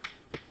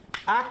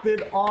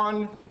acted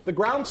on the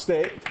ground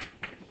state,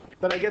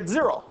 that I get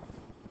 0.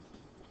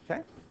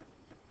 Okay?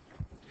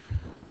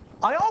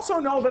 I also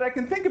know that I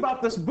can think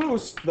about this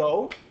boost,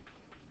 though,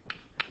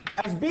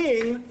 as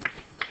being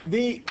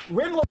the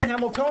Rindler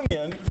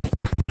Hamiltonian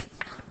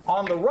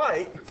on the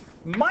right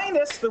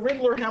minus the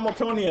Rindler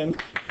Hamiltonian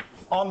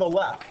on the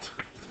left.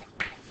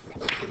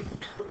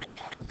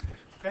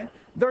 Okay?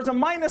 There's a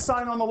minus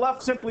sign on the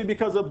left simply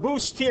because a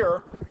boost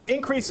here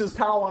increases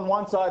tau on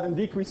one side and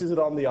decreases it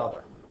on the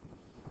other.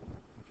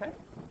 Okay?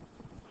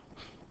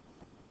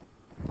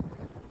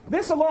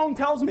 This alone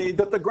tells me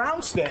that the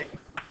ground state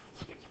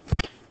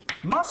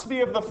must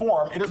be of the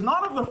form. It is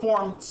not of the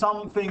form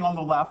something on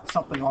the left,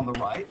 something on the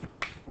right.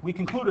 We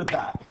concluded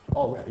that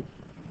already.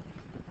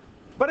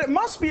 But it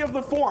must be of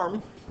the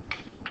form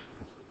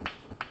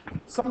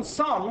some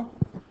sum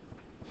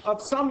of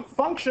some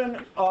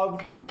function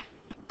of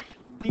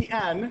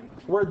En,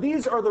 where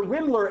these are the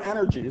Rindler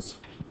energies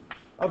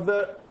of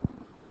the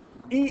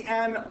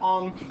En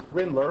on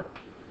Rindler,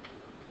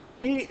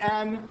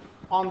 En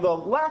on the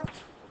left,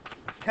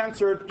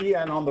 tensored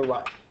En on the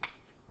right.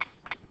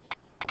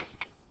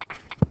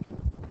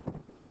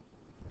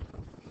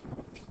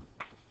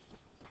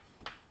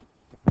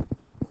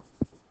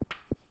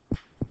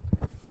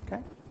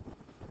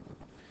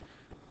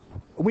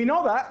 We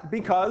know that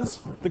because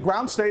the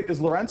ground state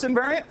is Lorentz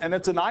invariant, and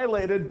it's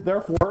annihilated,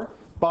 therefore,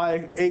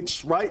 by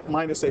h right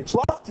minus h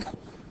left.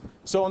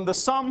 So in the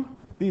sum,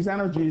 these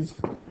energies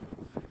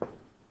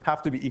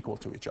have to be equal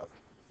to each other.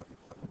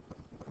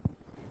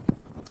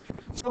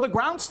 So the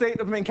ground state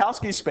of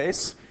Minkowski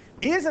space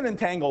is an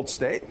entangled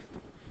state.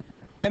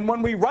 And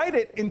when we write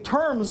it in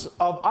terms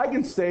of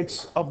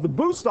eigenstates of the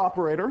boost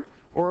operator,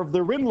 or of the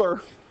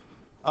Rindler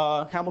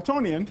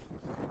Hamiltonian,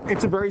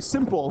 it's a very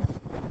simple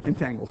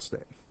entangled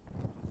state.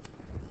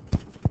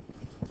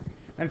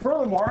 And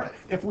furthermore,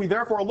 if we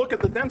therefore look at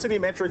the density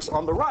matrix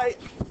on the right,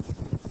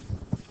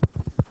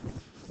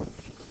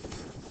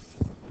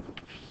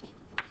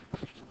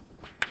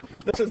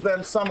 this is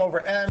then sum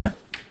over n,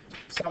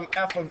 sum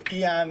f of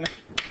En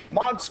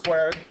mod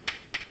squared,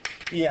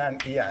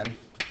 En.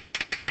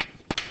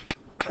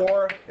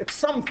 Or it's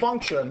some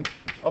function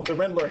of the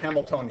Rindler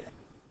Hamiltonian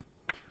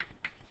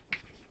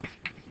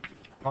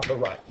on the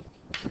right.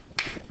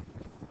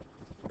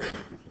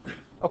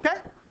 Okay?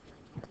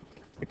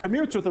 It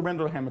commutes with the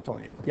Rindler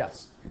Hamiltonian.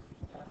 Yes?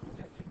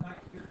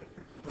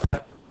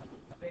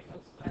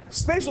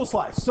 Spatial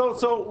slice.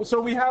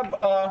 So we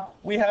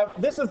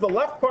have this is the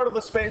left part of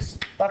the space.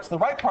 That's the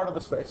right part of the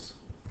space.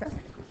 Okay?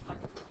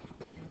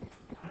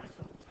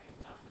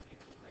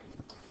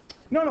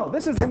 No.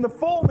 This is in the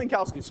full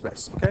Minkowski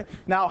space. Okay.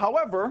 Now,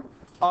 however,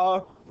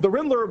 the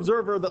Rindler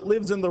observer that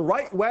lives in the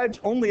right wedge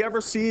only ever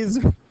sees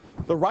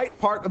the right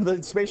part of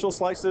the spatial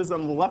slices,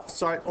 and the left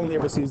side only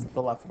ever sees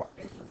the left part.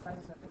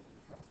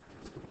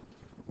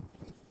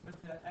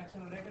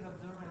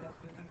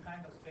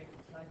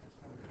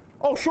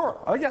 Oh, sure.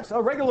 Yes, a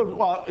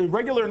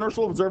regular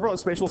inertial observer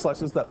has spatial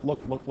slices that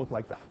look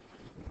like that.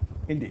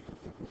 Indeed.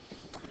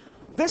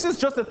 This is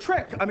just a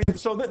trick. I mean,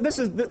 so this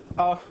is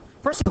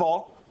first of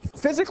all,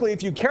 physically,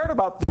 if you cared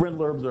about the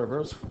Rindler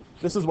observers,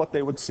 this is what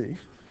they would see.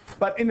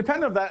 But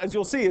independent of that, as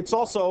you'll see, it's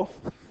also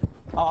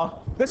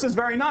this is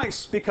very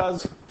nice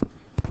because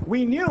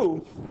we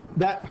knew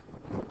that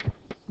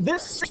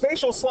this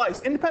spatial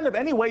slice, independent of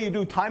any way you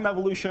do time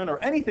evolution or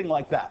anything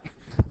like that,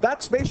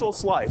 that spatial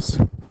slice,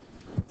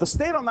 the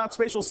state on that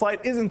spatial slice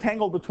is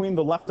entangled between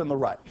the left and the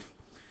right.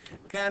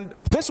 And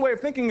this way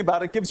of thinking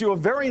about it gives you a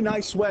very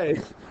nice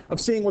way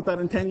of seeing what that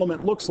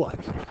entanglement looks like.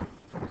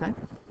 Okay?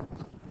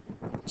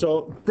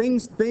 So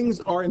things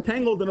are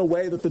entangled in a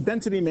way that the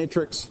density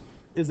matrix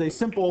is a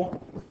simple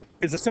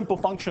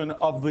function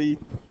of the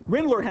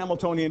Rindler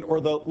Hamiltonian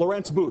or the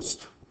Lorentz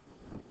boost.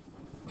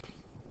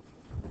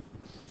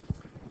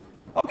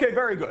 Okay,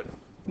 very good.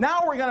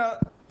 Now we're going to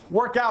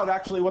work out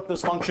actually what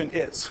this function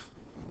is.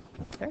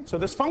 Okay, so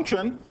this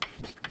function,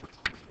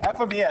 f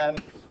of en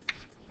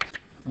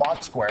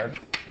mod squared,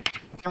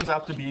 turns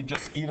out to be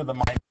just e to the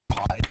minus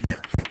pi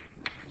here.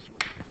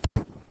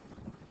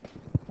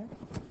 Okay.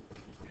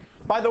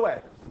 By the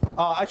way,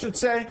 I should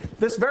say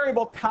this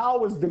variable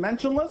tau is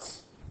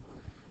dimensionless.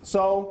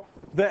 So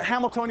the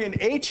Hamiltonian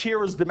h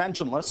here is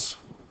dimensionless.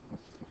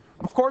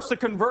 Of course, to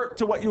convert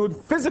to what you would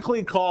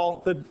physically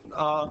call the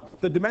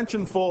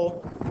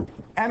dimensionful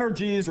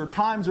energies or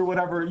times or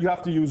whatever, you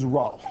have to use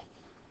rho.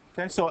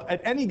 Okay, so at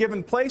any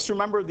given place,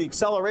 remember the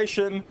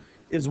acceleration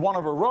is 1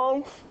 over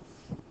rho.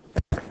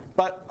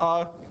 But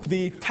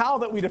the tau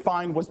that we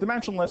defined was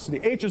dimensionless. The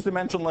h is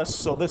dimensionless.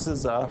 So this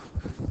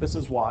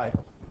is why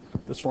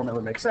this formula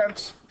makes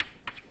sense.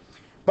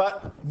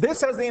 But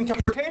this has the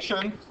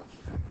interpretation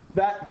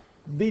that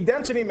the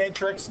density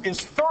matrix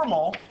is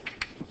thermal.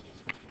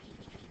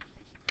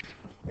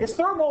 It's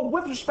thermal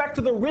with respect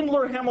to the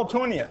Rindler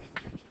Hamiltonian.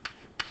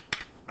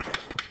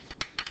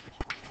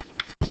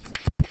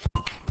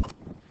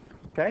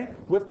 Okay,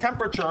 with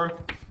temperature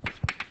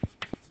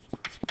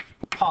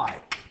pi.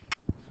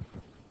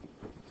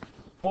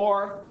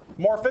 Or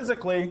more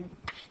physically,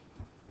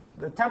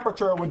 the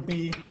temperature would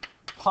be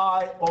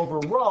pi over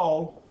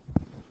rho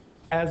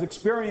as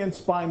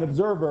experienced by an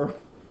observer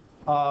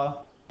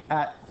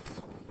at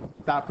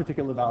that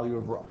particular value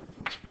of rho.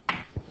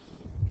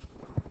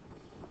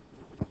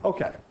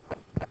 Okay.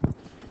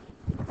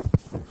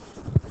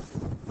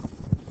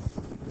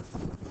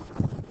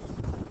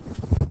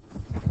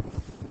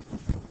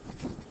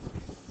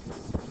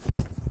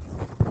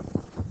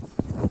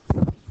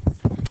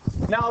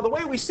 Now, the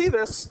way we see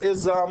this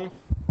is, so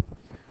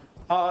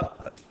as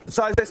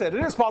I said,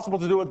 it is possible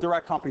to do a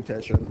direct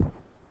computation.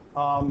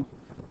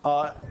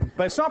 But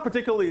it's not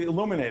particularly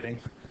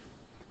illuminating.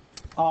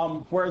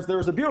 Whereas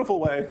there's a beautiful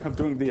way of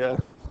doing the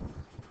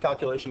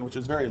calculation, which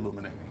is very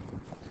illuminating.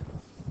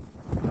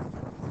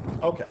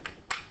 Okay.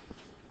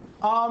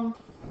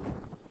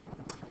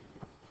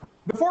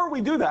 Before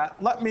we do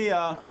that, let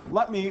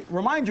me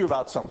remind you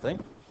about something.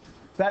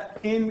 That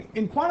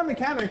in quantum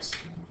mechanics,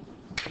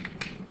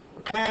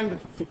 and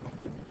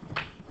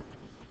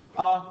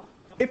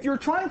if you're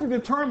trying to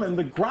determine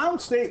the ground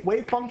state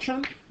wave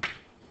function,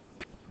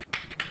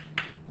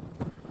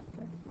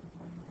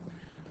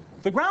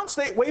 the ground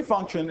state wave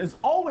function is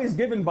always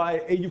given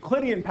by a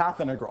Euclidean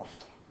path integral.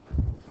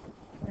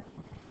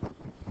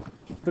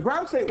 The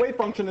ground state wave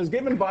function is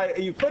given by a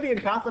Euclidean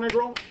path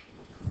integral.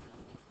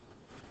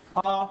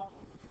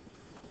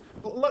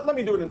 Let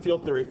me do it in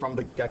field theory from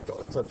the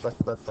get-go.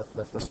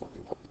 That's this one.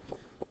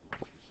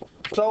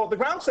 So the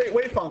ground state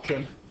wave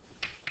function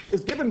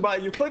is given by a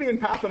Euclidean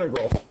path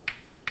integral,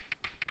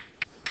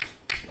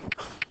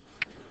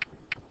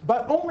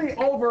 but only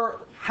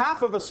over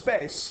half of a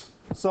space.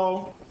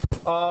 So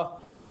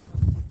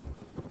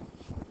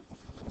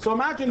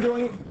imagine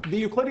doing the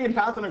Euclidean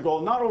path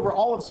integral not over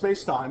all of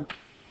space-time,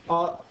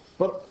 but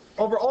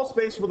over all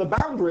space with a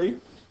boundary,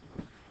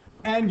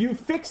 and you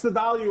fix the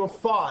value of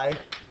phi.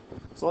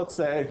 So let's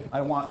say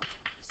I want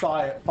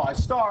psi at phi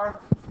star.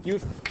 You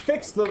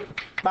fix the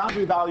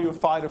boundary value of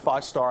phi to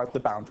phi star at the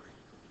boundary.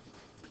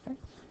 Okay.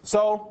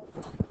 So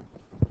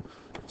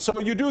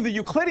you do the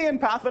Euclidean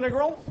path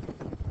integral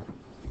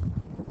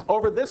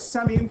over this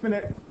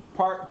semi-infinite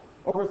part,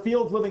 over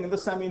fields living in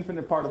this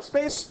semi-infinite part of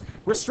space,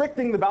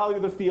 restricting the value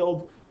of the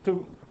field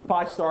to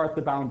phi star at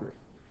the boundary.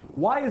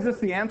 Why is this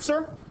the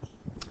answer?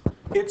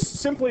 It's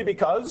simply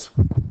because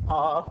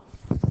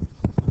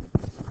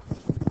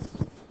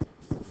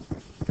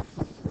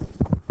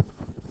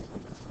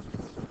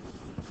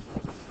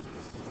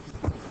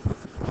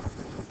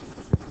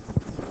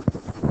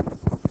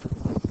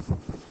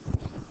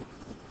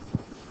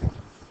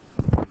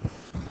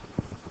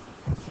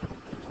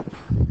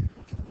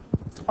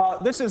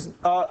this is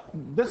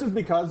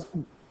because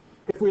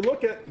if we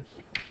look at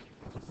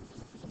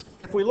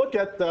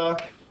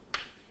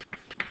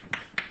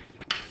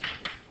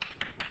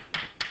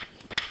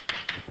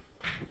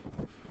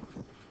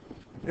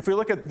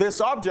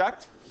this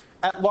object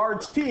at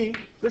large t,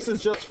 this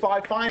is just phi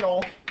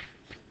final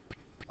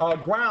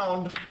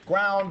ground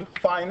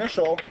phi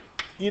initial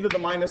e to the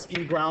minus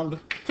e ground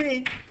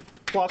t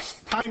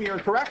plus tinier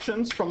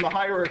corrections from the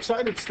higher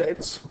excited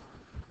states.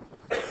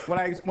 When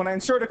I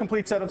insert a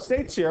complete set of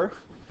states here,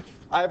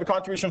 I have a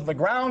contribution from the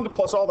ground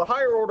plus all the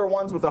higher order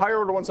ones, but the higher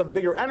order ones have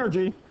bigger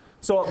energy.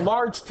 So at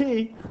large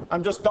t,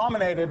 I'm just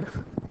dominated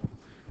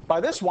by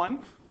this one.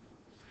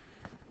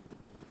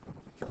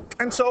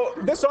 And so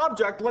this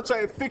object, let's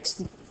say I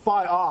fixed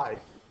phi I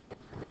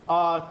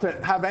to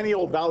have any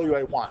old value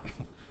I want.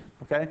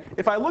 Okay?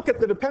 If I look at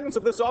the dependence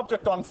of this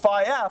object on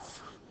phi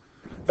f,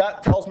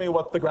 that tells me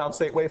what the ground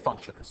state wave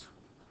function is.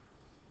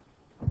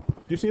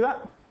 Do you see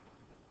that?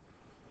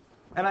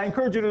 And I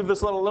encourage you to do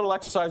this little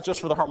exercise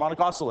just for the harmonic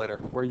oscillator,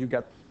 where you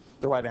get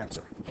the right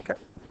answer. Okay.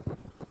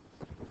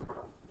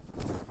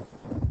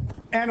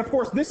 And of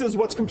course, this is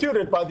what's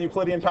computed by the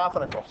Euclidean path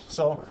integral.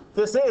 So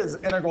this is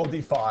integral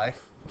d phi,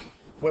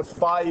 with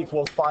phi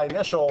equals phi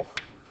initial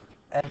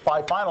and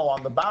phi final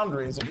on the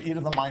boundaries of e to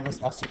the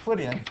minus s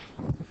Euclidean.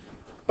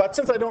 But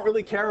since I don't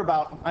really care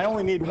about, I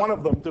only need one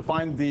of them to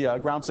find the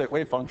ground state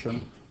wave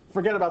function,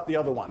 forget about the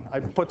other one. I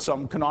put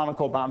some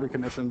canonical boundary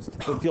conditions,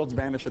 the fields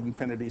vanish at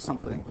infinity,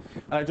 something.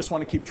 And I just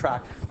want to keep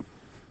track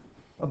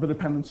of the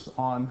dependence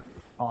on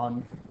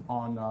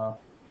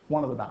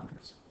one of the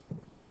boundaries.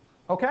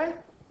 Okay?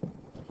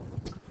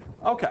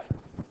 Okay.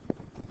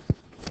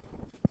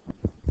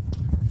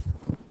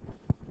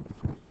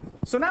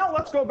 So now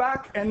let's go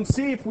back and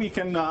see if we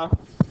can now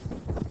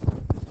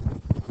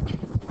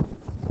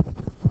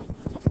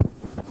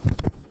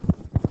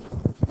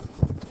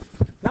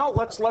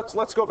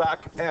let's go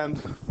back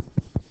and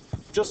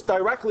just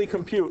directly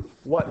compute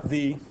what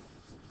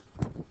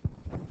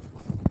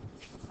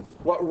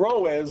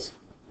rho is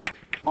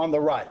on the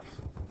right.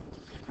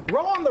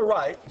 Rho on the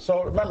right,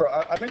 so remember,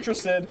 I'm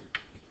interested,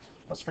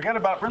 let's forget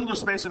about Rindler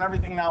space and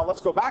everything now.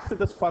 Let's go back to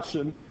this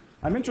question.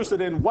 I'm interested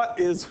in what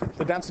is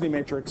the density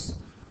matrix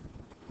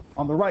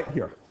on the right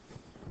here.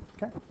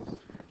 Okay.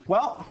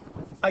 Well,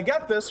 I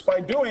get this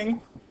by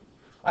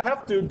I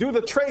have to do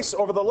the trace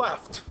over the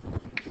left.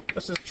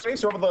 This is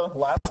trace over the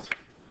left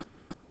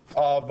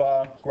of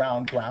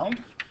ground.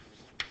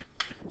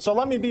 So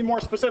let me be more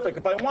specific.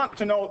 If I want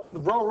to know the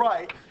rho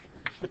right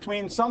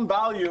between some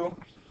value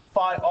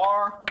phi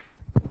r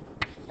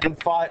and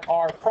phi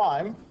r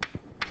prime,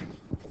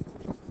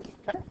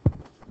 okay,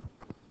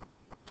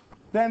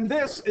 then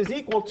this is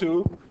equal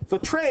to, the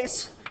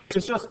trace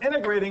is just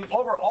integrating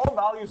over all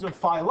values of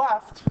phi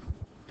left,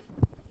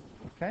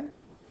 okay,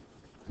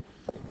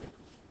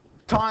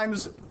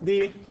 times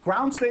the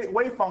ground state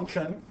wave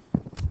function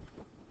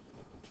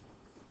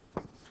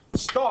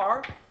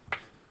star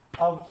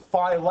of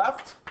phi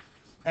left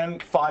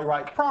and phi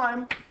right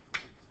prime,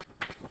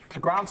 the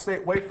ground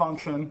state wave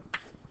function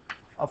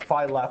of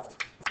phi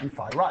left and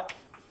phi right.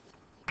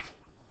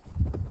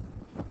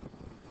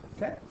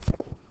 Okay.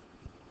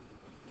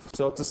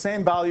 So it's the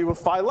same value of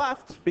phi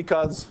left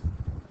because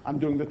I'm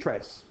doing the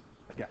trace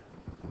again.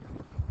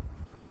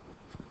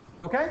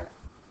 Okay?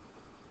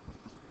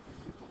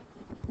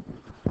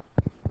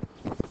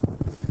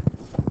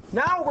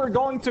 Now we're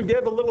going to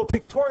give a little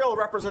pictorial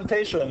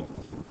representation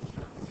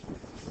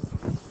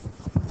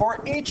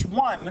for each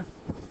one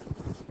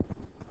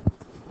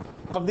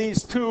of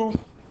these two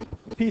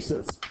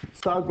pieces,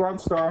 side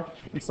ground star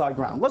and side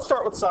ground. Let's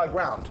start with side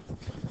ground.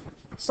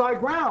 Side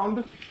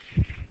ground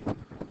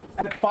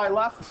at phi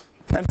left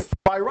and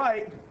phi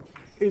right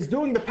is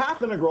doing the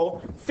path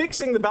integral,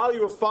 fixing the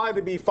value of phi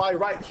to be phi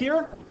right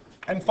here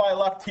and phi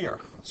left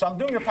here. So I'm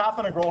doing a path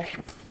integral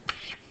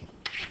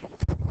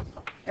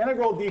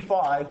d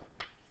phi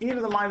e to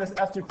the minus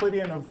s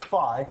Euclidean of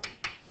phi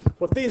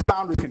with these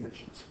boundary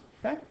conditions.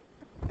 Okay?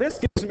 This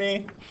gives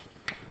me,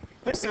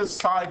 this is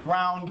side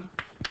ground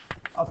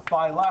of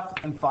phi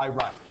left and phi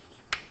right.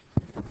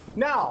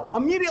 Now,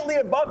 immediately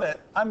above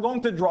it, I'm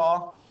going to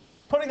draw,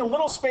 putting a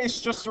little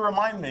space just to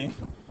remind me,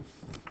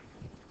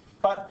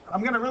 but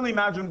I'm going to really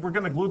imagine we're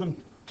going to glue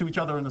them to each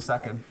other in a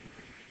second.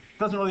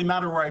 Doesn't really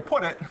matter where I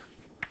put it.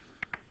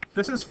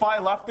 This is phi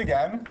left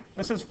again.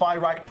 This is phi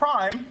right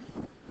prime.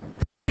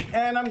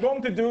 And I'm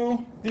going to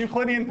do the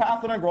Euclidean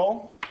path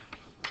integral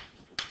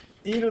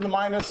e to the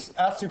minus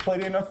s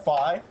Euclidean of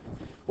phi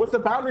with the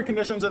boundary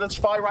conditions that it's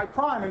phi right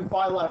prime and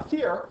phi left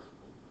here.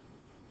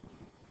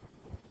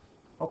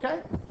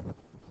 Okay?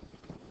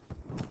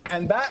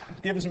 And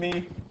that gives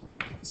me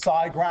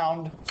psi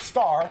ground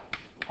star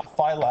of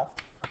phi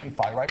left and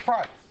phi right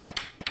prime.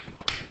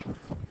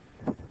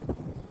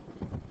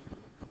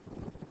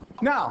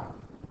 Now,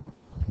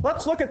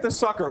 let's look at this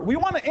sucker. We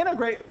want to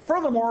integrate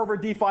furthermore over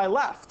d phi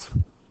left.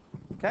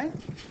 Okay?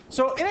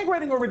 So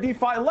integrating over d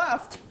phi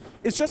left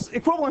is just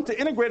equivalent to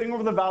integrating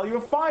over the value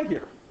of phi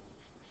here.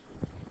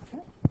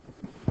 Okay?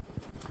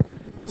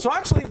 So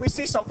actually, we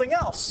see something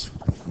else.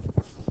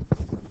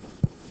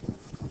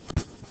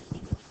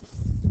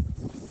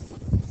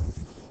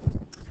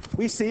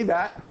 We see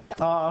that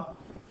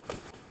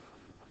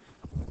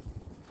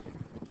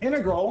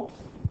integral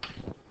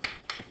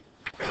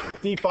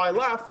d phi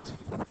left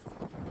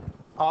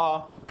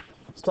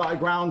psi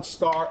ground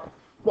star,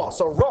 well,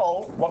 so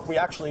rho, what we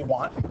actually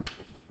want,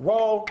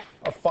 rho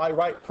of phi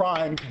right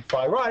prime and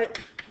phi right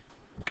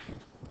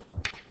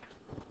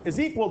is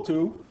equal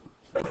to,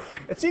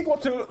 it's equal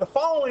to the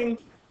following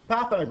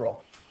path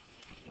integral.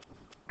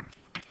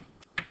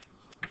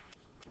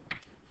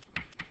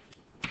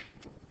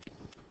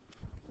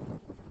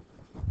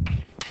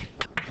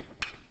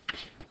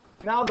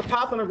 Now the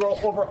path integral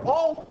over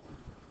all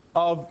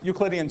of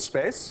Euclidean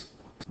space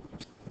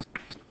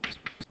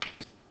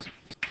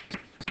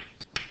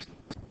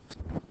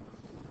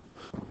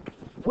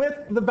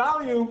with the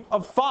value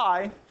of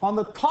phi on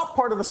the top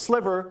part of the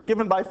sliver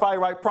given by phi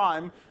right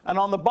prime and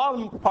on the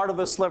bottom part of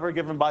the sliver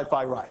given by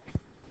phi right.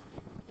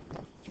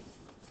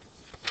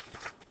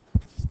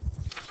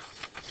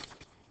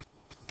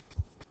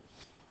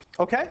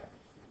 Okay?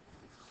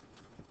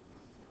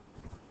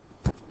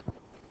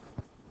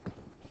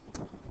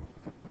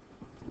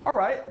 All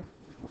right.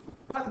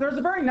 There's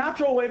a very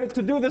natural way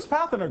to do this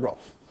path integral.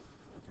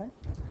 Okay?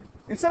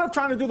 Instead of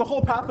trying to do the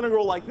whole path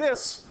integral like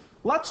this,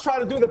 let's try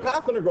to do the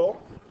path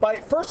integral by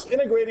first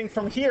integrating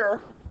from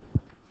here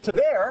to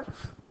there,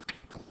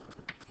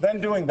 then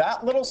doing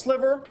that little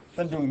sliver,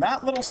 then doing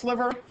that little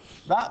sliver,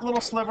 that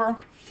little sliver,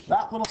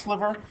 that little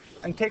sliver,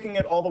 and taking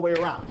it all the way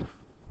around.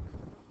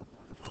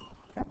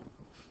 Okay?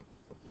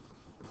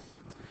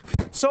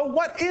 So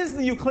what is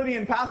the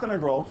Euclidean path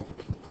integral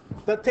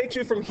that takes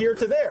you from here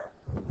to there?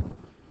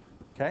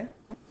 Okay?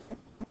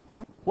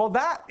 Well,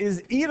 that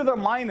is e to the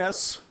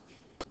minus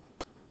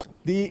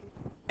the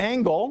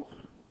angle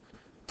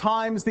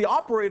times the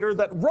operator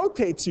that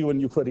rotates you in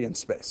Euclidean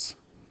space,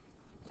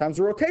 times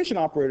the rotation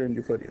operator in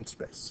Euclidean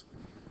space.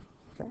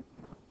 Okay?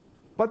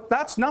 But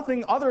that's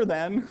nothing other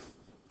than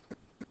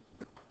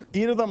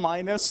e to the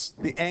minus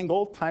the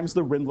angle times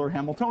the Rindler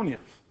Hamiltonian.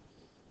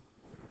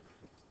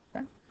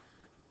 Okay?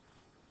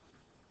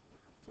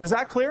 Is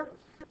that clear?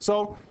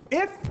 So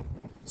in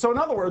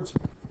other words,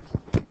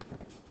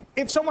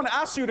 if someone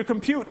asks you to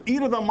compute e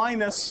to the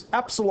minus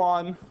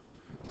epsilon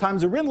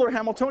times the Rindler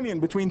Hamiltonian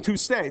between two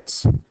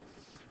states,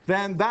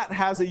 then that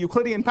has a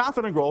Euclidean path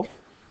integral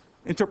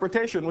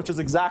interpretation, which is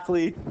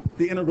exactly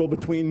the integral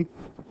between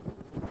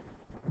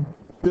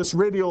this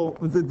radial,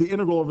 the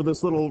integral over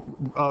this little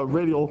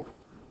radial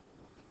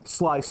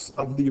slice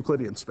of the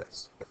Euclidean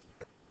space.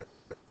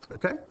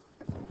 Okay?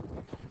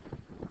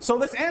 So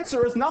this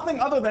answer is nothing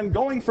other than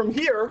going from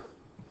here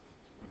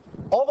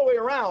all the way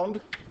around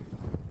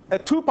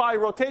at 2 pi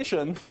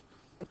rotation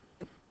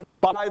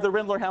by the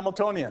Rindler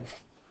Hamiltonian.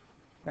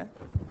 Okay?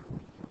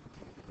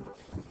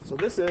 So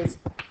this is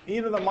e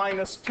to the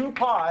minus 2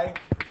 pi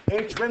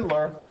h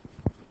Rindler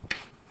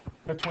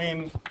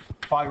between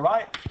phi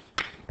right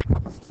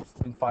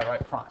and phi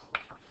right prime.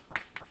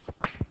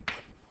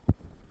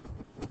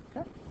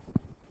 Okay?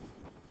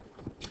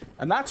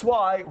 And that's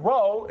why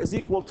rho is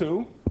equal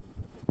to,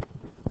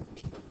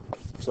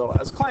 so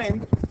as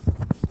claimed,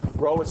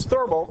 rho is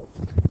thermal.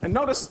 And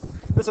notice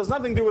this has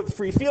nothing to do with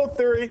free field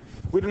theory.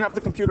 We didn't have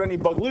to compute any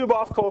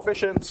Bogoliubov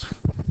coefficients.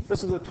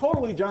 This is a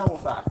totally general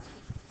fact.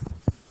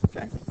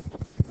 Okay?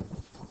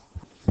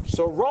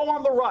 So rho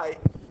on the right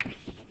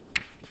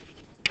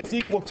is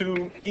equal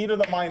to e to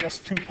the minus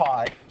 2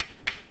 pi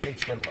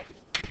h Rindler.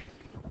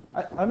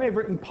 I may have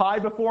written pi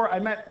before. I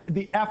meant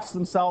the f's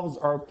themselves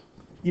are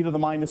e to the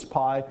minus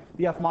pi.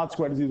 The f mod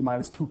squared is e to the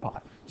minus 2 pi.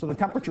 So the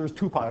temperature is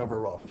 2 pi over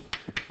rho.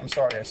 I'm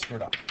sorry I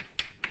screwed up.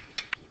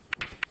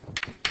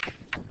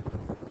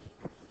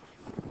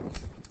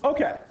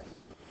 Okay.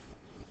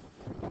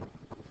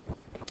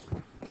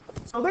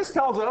 So this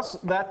tells us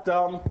that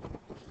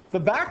the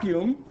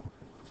vacuum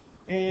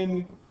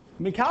in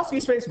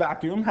Minkowski space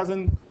vacuum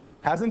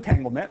has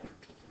entanglement.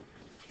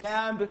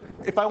 And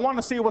if I want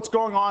to see what's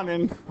going on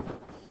in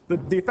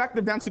the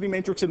effective density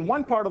matrix in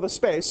one part of the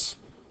space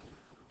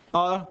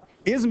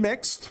is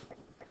mixed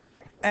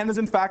and is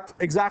in fact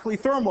exactly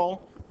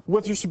thermal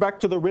with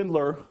respect to the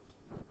Rindler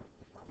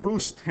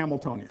boost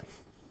Hamiltonian.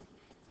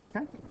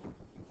 Okay?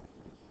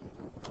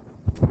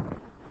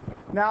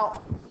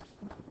 Now,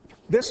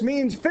 this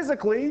means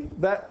physically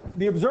that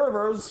the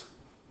observers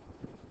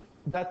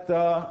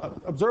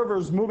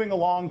moving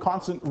along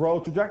constant rho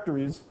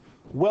trajectories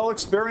will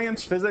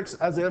experience physics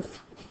as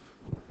if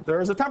there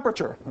is a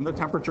temperature, and the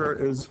temperature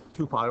is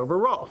 2 pi over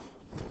rho.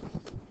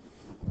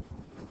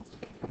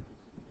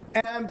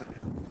 And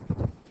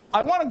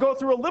I want to go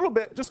through a little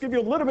bit, just give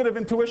you a little bit of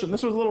intuition.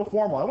 This was a little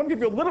formal. I want to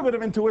give you a little bit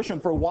of intuition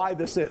for why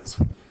this is,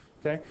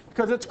 okay?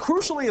 Because it's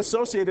crucially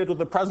associated with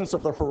the presence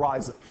of the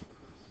horizon.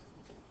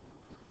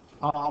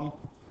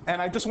 And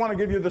I just want to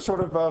give you the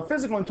sort of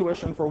physical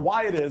intuition for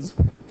why it is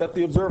that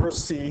the observers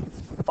see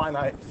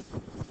finite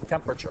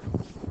temperature.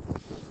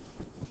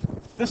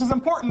 This is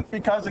important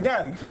because,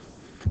 again,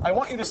 I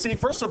want you to see,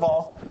 first of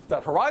all,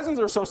 that horizons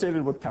are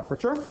associated with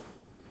temperature,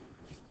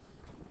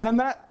 and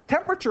that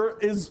temperature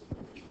is,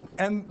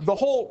 and the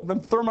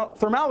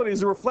thermality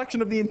is a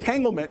reflection of the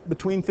entanglement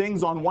between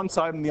things on one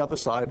side and the other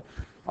side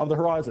of the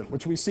horizon,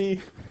 which we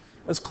see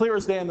as clear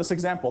as day in this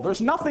example.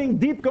 There's nothing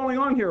deep going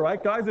on here,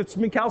 right, guys? It's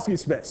Minkowski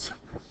space.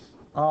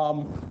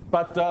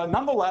 But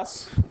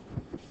nonetheless,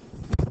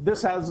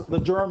 this has the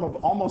germ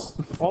of almost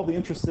all the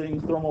interesting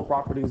thermal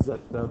properties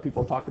that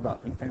people talk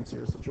about in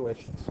fancier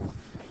situations.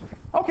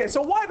 Okay,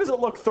 so why does it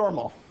look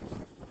thermal?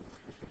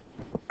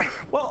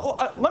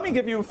 Well, let me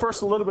give you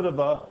first a little bit of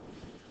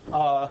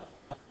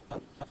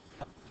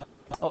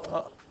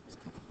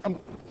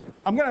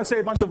I'm going to say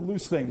a bunch of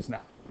loose things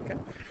now. Okay.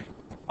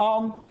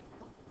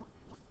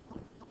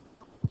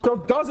 So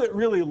does it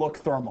really look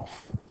thermal?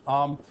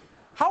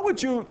 How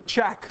would you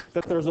check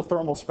that there's a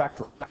thermal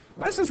spectrum?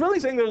 This is really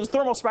saying there's a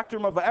thermal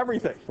spectrum of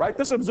everything, right?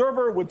 This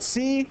observer would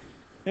see,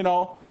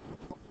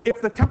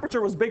 if the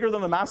temperature was bigger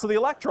than the mass of the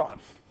electron.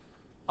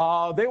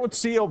 They would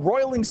see a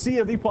roiling sea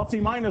of E plus E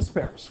minus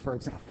pairs, for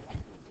example.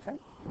 Okay?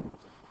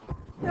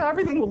 Yeah,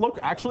 everything would look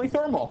actually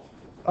thermal.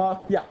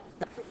 Yeah.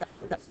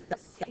 Is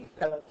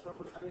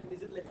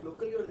it like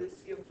locally, or they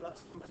see a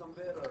flux from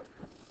somewhere?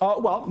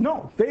 Or? Well,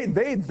 no.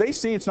 They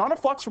see it's not a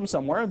flux from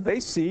somewhere. They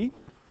see.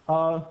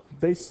 All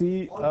fixed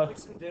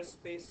in their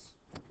space.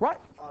 Right.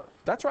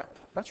 That's right.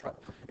 That's right.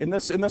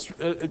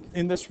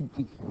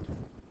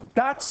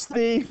 That's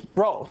the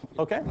row.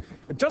 Okay.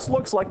 It just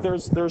looks like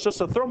there's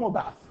just a thermal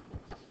bath.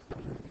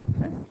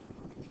 Okay.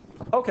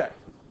 Okay.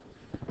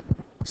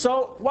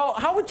 So, well,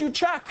 how would you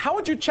check? How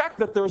would you check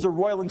that there's a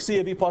Royling sea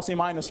of E plus E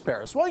minus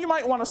pairs? Well, you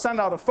might want to send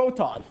out a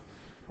photon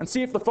and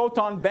see if the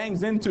photon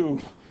bangs into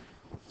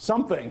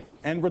something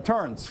and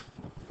returns.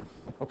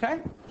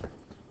 Okay?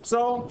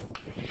 So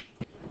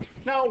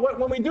now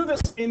when we do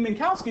this in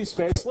Minkowski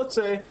space, let's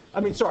say,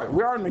 we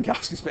are in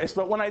Minkowski space,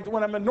 but when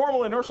I'm a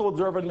normal inertial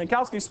observer in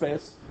Minkowski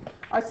space,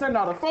 I send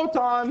out a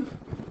photon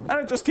and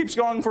it just keeps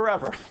going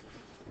forever.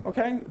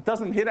 Okay? It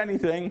doesn't hit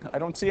anything. I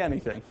don't see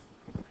anything.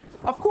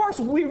 Of course,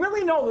 we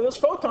really know that this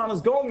photon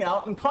is going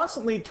out and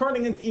constantly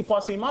turning into E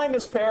plus E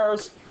minus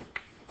pairs,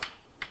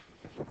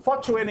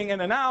 fluctuating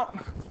in and out.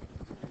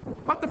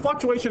 But the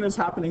fluctuation is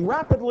happening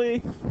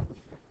rapidly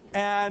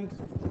and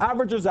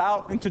averages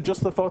out into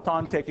just the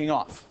photon taking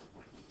off.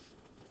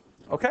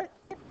 Okay?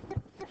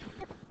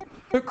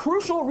 The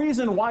crucial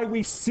reason why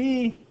we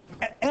see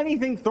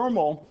anything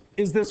thermal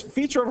is this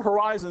feature of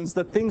horizons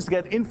that things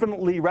get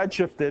infinitely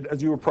redshifted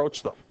as you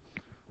approach them.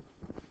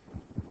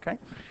 Okay?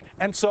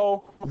 And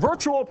so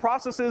virtual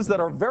processes that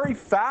are very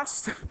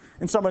fast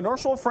in some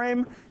inertial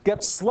frame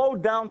get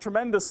slowed down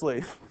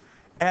tremendously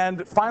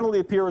and finally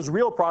appear as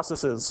real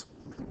processes.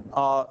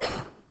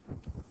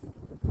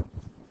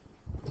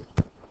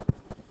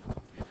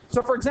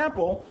 So for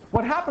example,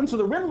 what happens to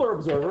the Rindler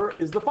observer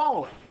is the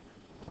following.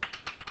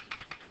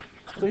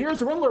 So here's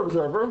the Rindler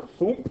observer.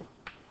 Boom.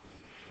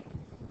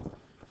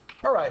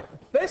 All right,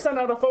 they send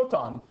out a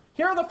photon.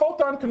 Here the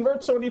photon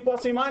converts to an E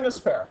plus E minus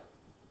pair.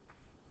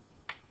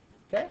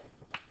 Okay?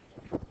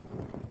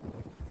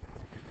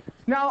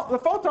 Now, the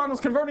photon is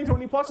converting to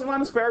an E plus E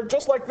minus pair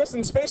just like this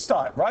in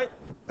space-time, right?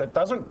 That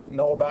doesn't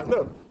know about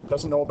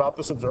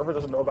this observer,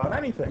 doesn't know about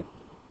anything.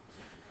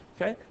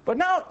 Okay? But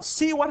now,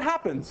 see what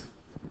happens.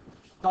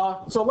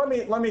 So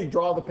let me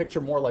draw the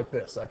picture more like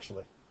this,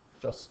 actually.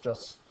 Just.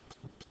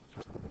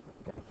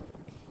 Okay.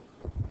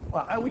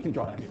 Well, we can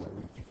draw it anyway.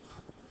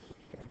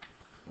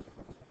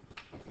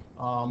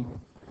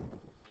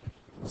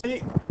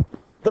 See,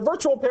 the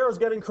virtual pair is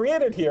getting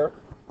created here,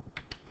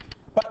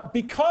 but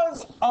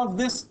because of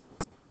this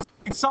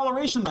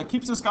acceleration that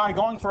keeps this guy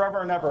going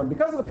forever and ever, and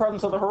because of the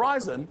presence of the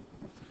horizon,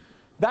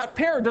 that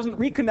pair doesn't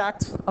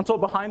reconnect until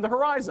behind the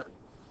horizon.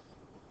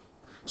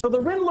 So the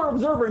Rindler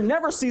observer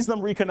never sees them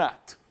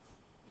reconnect.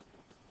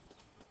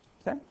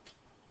 Okay?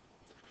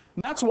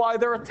 And that's why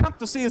their attempt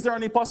to see is there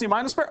an E plus E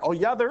minus pair? Oh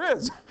yeah, there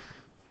is.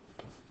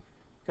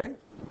 Okay?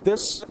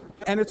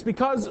 And it's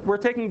because we're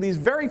taking these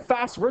very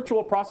fast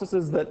virtual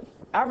processes that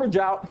average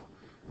out,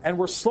 and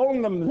we're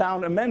slowing them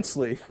down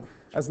immensely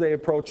as they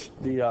approach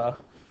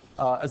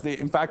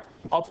in fact,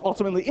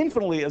 ultimately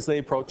infinitely as they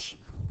approach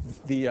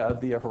the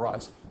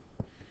horizon.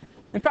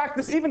 In fact,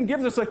 this even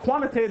gives us a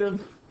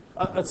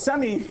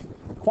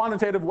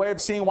semi-quantitative way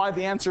of seeing why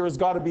the answer has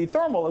got to be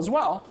thermal as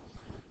well,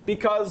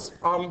 because,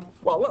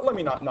 let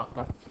me not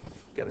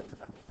get into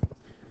that.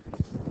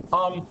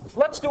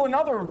 Let's do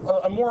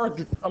a more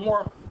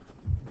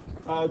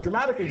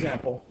dramatic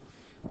example.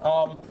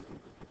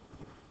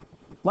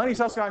 Lenny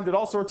Susskind did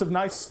all sorts of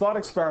nice thought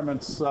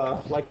experiments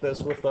like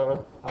this with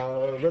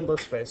Rindler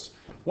space.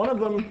 One of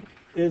them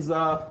is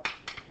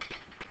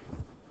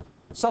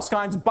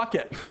Susskind's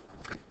bucket.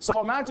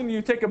 So imagine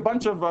you take a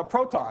bunch of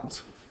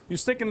protons, you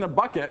stick in the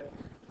bucket,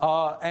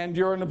 and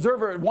you're an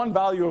observer at one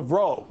value of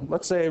rho.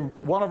 Let's say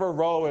 1 over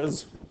rho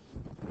is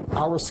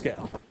our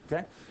scale.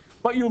 Okay?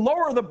 But you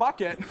lower the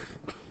bucket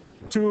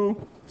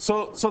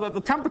so that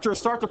the temperature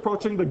starts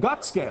approaching the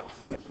gut scale.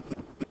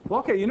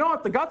 Well, okay, you know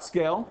at the gut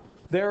scale,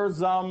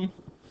 there's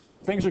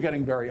things are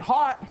getting very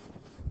hot,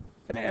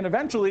 and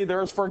eventually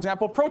there's, for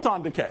example,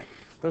 proton decay.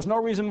 There's no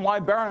reason why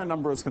baryon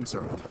number is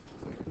conserved.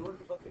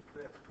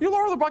 You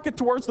lower the bucket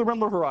towards the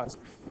Rindler horizon.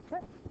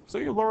 Okay? So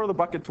you lower the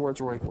bucket towards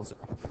rho equals 0.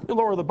 You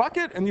lower the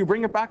bucket and you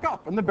bring it back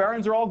up, and the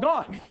baryons are all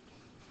gone.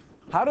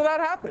 How did that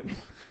happen?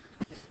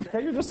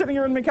 Okay, you're just sitting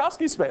here in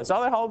Minkowski space.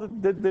 How the hell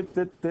did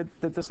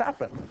this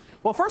happen?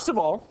 Well, first of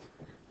all,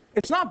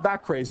 it's not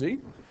that crazy,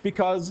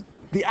 because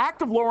the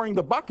act of lowering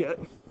the bucket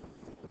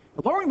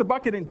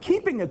and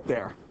keeping it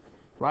there,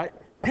 right,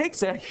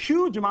 takes a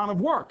huge amount of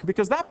work,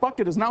 because that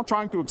bucket is now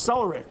trying to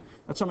accelerate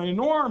at some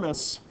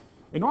enormous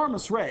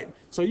rate.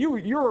 So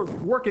you're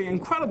working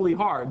incredibly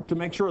hard to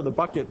make sure the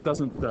bucket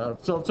doesn't.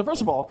 So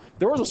first of all,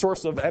 there was a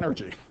source of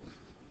energy.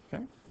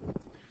 Okay.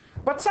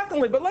 But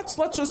secondly, let's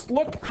just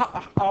look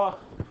how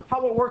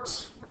it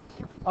works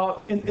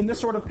in this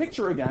sort of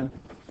picture again.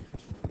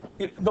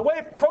 The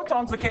way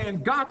protons decay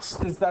in guts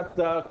is that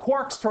the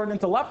quarks turn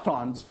into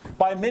leptons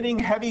by emitting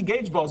heavy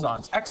gauge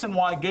bosons, X and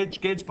Y gauge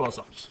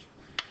bosons.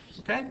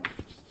 Okay?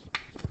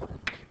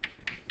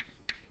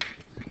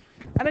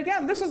 And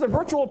again, this is a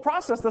virtual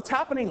process that's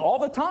happening all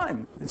the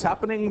time. It's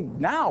happening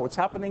now. It's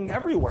happening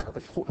everywhere.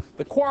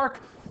 The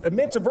quark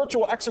emits a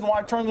virtual X and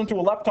Y, turns into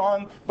a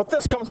lepton, but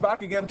this comes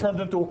back again, turns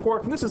into a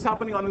quark. And this is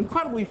happening on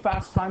incredibly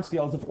fast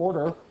timescales of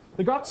order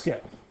the gut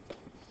scale.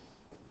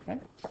 Okay?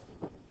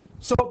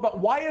 So, but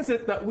why is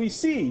it that we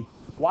see?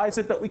 Why is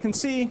it that we can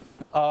see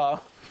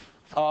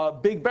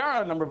big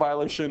baryon number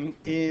violation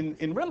in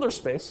Rindler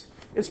space?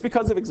 It's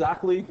because of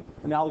exactly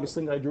analogous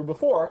thing that I drew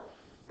before.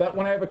 That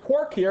when I have a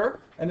quark here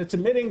and it's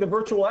emitting the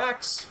virtual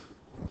X,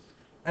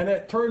 and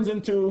it turns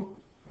into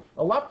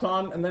a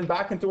lepton and then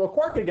back into a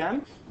quark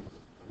again.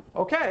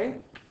 Okay,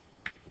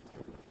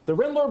 the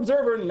Rindler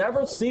observer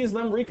never sees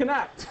them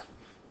reconnect.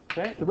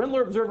 Okay, the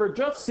Rindler observer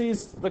just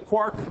sees the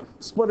quark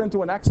split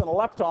into an X and a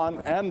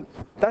lepton, and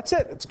that's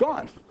it. It's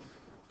gone.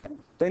 Okay?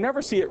 They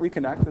never see it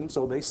reconnect, and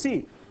so they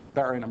see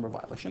baryon number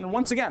violation. And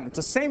once again, it's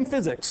the same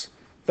physics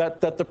that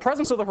the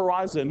presence of the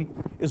horizon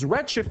is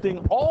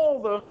redshifting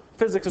all the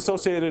physics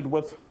associated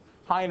with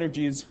high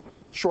energies,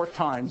 short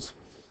times,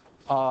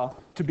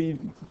 to be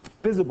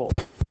visible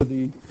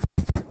to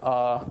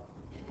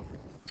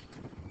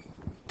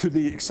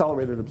the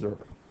accelerated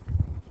observer.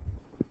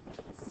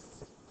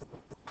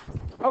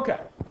 Okay.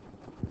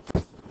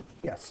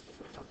 Yes.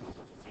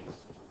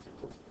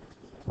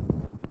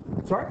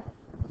 Sorry?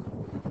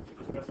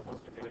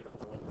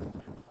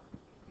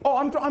 Oh,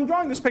 I'm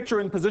drawing this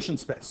picture in position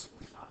space.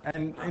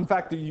 And in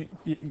fact, you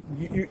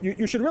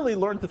should really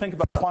learn to think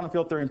about quantum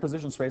field theory in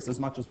position space as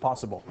much as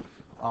possible.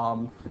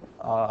 I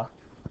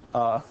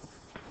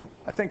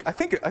think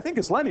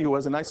it's Lenny who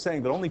has a nice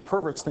saying that only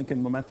perverts think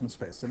in momentum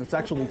space, and it's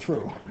actually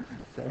true.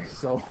 Okay,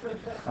 so.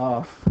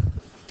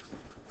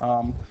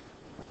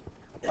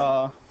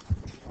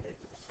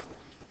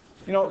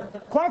 You know,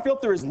 quantum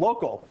field theory is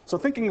local, so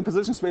thinking in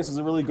position space is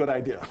a really good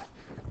idea,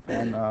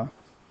 and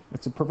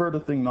it's a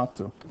perverted thing not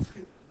to.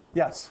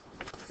 Yes.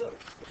 So,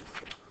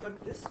 but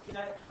this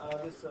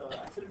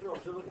accelerator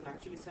observer can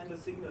actually send a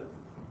signal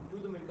to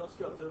the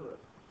Minkowski observer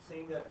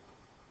saying that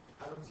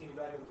I don't see any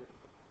baryon there,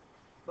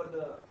 but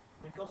the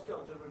Minkowski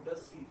observer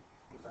does see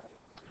the baryon.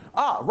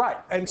 Ah, right.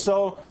 And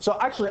so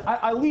actually,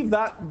 I leave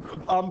that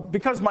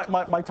because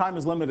my time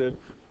is limited.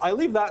 I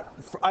leave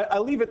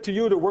it to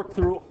you to work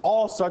through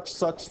all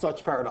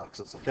such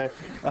paradoxes. Okay.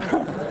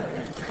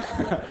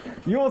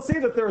 You will see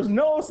that there is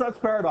no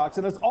such paradox,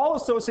 and it's all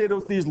associated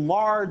with these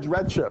large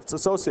redshifts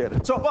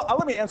associated. So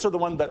let me answer the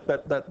one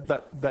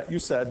that you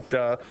said.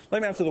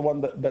 Let me answer the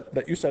one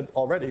that you said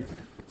already.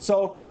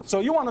 So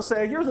you want to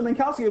say, here's a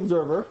Minkowski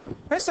observer.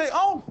 They say,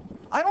 oh,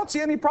 I don't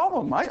see any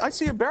problem. I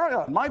see a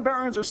baryon. My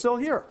baryons are still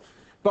here.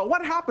 But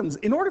what happens,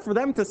 in order for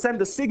them to send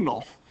a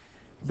signal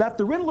that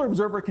the Rindler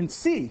observer can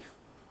see,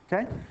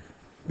 okay,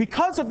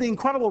 because of the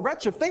incredible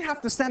redshift, they have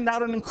to send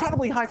out an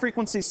incredibly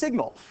high-frequency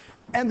signal.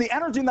 And the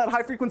energy in that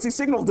high-frequency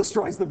signal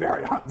destroys the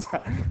baryons.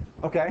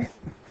 Okay?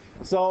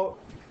 So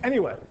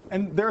anyway,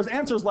 and there's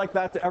answers like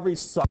that to every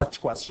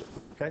such question.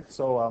 Okay?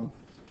 So,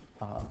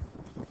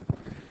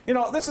 you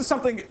know, this is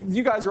something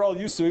you guys are all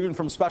used to, even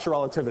from special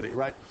relativity,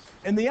 right?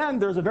 In the end,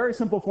 there's a very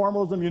simple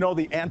formalism. You know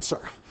the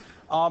answer.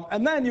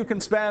 And then you can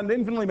spend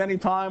infinitely many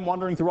time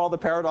wandering through all the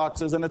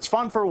paradoxes, and it's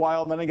fun for a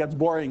while, and then it gets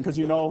boring because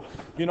you know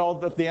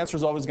that the answer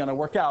is always going to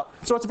work out.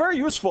 So it's very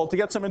useful to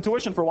get some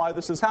intuition for why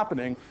this is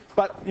happening.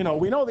 But you know,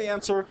 we know the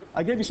answer.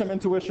 I gave you some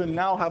intuition.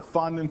 Now have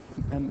fun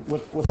and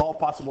with all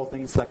possible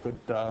things that could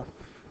that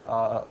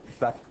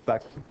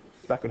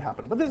could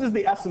happen. But this is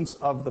the essence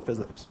of the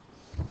physics.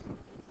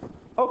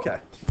 Okay.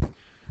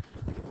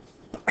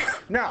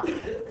 Now,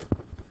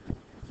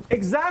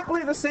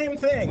 exactly the same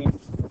thing.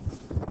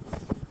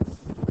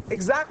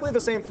 Exactly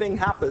the same thing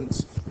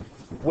happens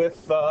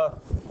with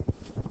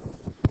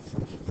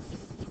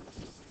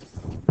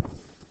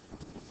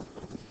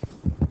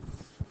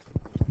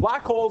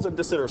black holes in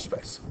de Sitter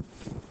space.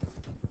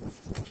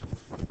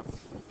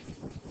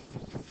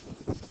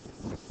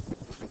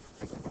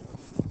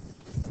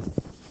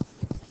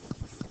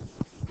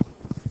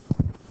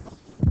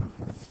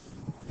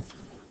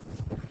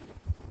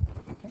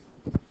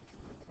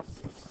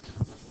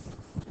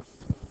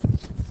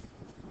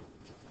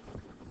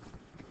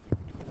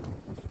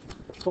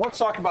 So let's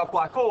talk about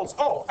black holes.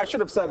 Oh, I should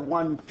have said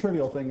one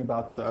trivial thing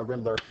about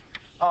Rindler.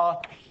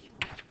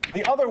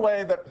 The other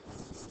way that,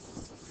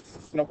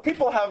 you know,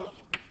 people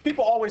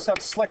always have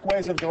slick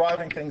ways of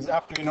deriving things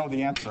after you know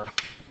the answer.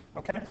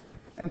 Okay?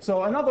 And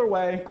so another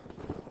way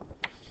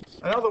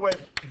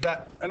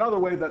that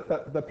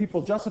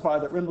people justify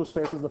that Rindler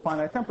space is a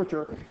finite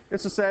temperature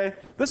is to say,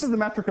 this is the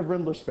metric of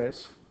Rindler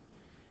space.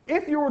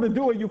 If you were to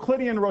do a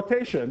Euclidean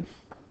rotation,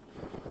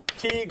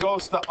 t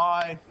goes to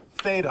I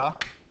theta,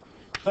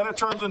 then it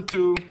turns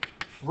into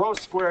rho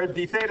squared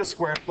d theta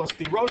squared plus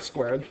d rho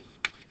squared.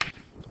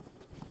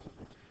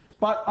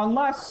 But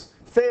unless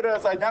theta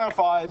is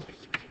identified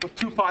with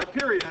 2 pi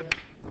period,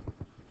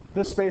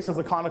 this space is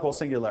a conical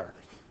singularity.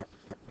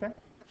 Okay?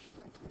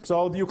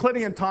 So the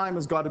Euclidean time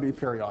has got to be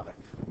periodic.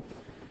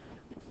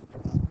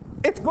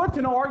 It's good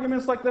to know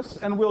arguments like this,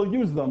 and we'll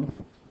use them.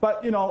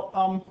 But you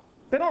know,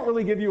 they don't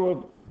really give you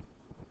a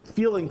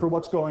feeling for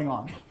what's going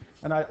on.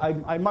 And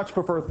I much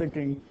prefer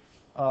thinking.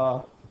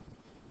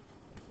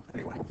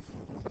 Anyway,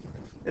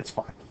 it's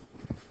fine.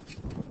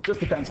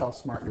 Just depends how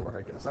smart you are,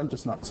 I guess. I'm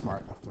just not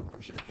smart enough to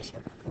appreciate this.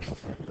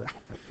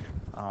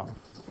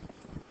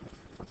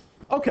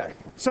 Okay,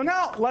 so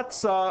now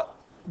let's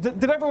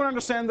did everyone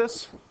understand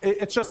this?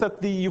 It's just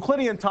that the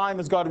Euclidean time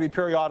has got to be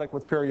periodic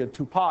with period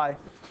 2 pi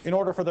in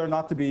order for there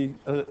not to be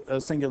a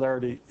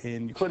singularity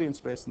in Euclidean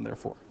space, and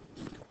therefore.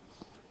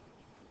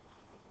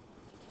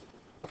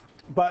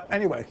 But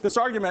anyway, this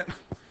argument,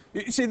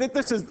 you see that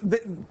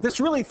this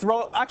really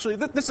actually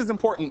this is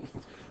important.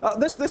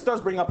 This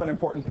does bring up an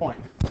important point.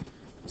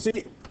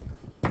 See,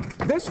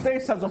 this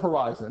space has a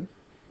horizon,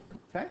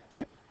 okay?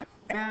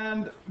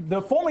 And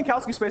the full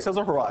Minkowski space has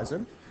a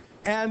horizon,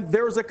 and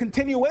there's a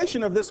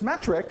continuation of this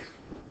metric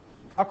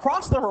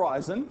across the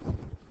horizon,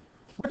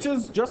 which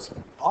is just,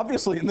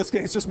 obviously in this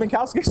case, just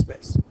Minkowski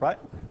space, right?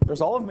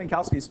 There's all of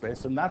Minkowski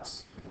space, and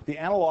that's the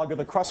analog of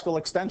the Kruskal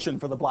extension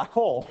for the black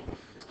hole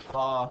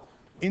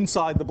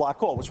inside the black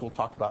hole, which we'll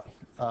talk about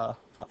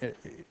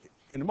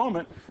in a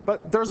moment.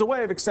 But there's a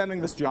way of extending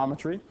this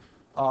geometry,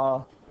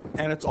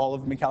 and it's all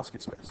of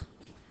Minkowski space.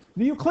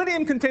 The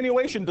Euclidean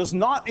continuation does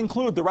not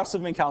include the rest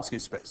of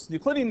Minkowski space. The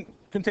Euclidean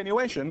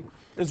continuation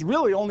is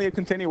really only a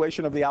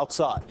continuation of the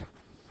outside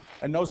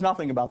and knows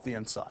nothing about the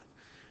inside.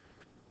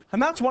 And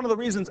that's one of the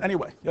reasons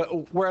anyway.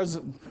 Whereas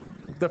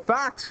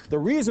the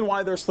reason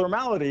why there's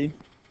thermality,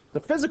 the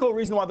physical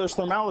reason why there's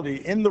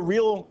thermality in the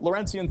real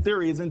Lorentzian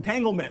theory is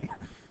entanglement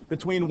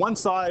between one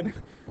side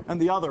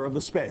and the other of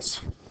the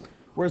space.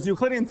 Whereas the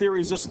Euclidean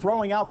theory is just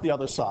throwing out the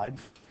other side,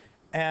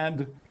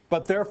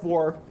 but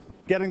therefore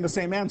getting the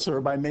same answer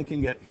by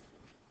making it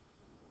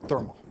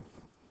thermal.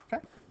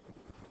 Okay?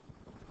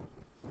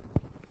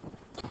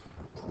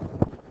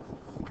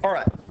 All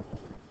right.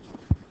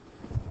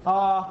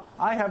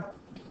 I have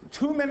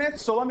 2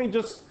 minutes, so let me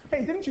just,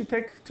 hey, didn't you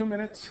take 2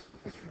 minutes?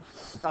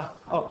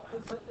 Oh.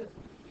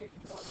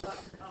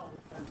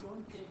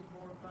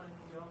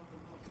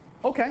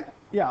 Okay.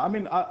 Yeah, I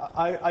mean,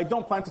 I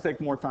don't plan to take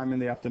more time in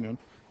the afternoon.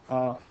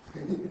 But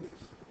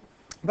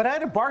I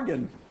had a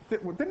bargain.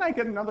 Didn't I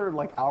get another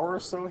hour or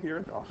so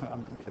here? Oh,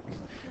 I'm kidding.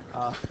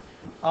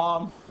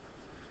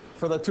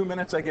 For the 2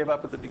 minutes I gave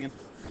up at the beginning.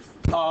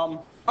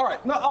 All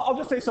right. No, I'll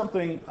just say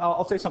something.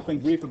 I'll say something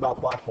brief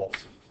about black holes.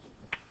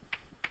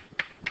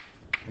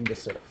 In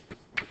this set.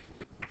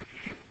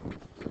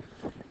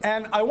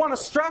 And I want to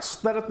stress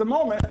that at the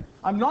moment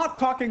I'm not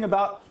talking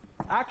about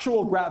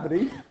actual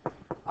gravity.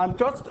 I'm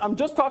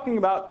just talking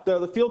about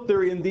the field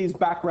theory in these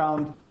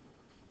background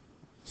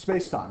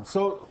spacetimes.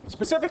 So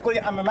specifically,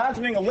 I'm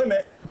imagining a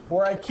limit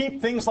where I keep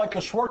things like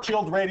the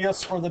Schwarzschild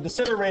radius or the de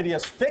Sitter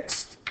radius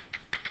fixed,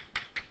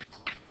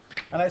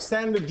 and I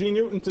send the g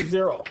Newton to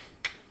 0.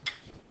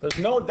 There's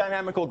no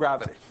dynamical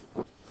gravity.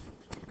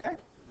 Okay?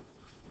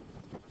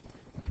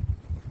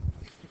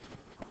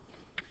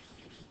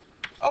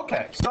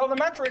 Okay, so the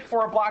metric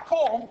for a black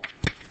hole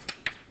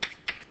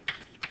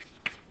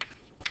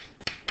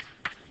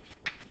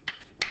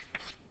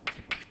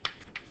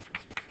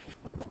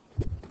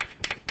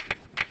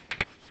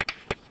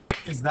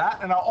is that,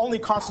 and I'll only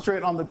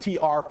concentrate on the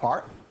TR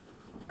part.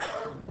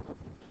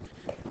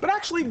 But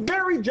actually,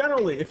 very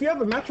generally, if you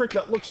have a metric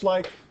that looks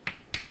like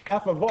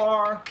f of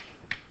r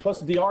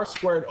plus dr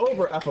squared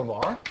over f of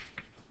r,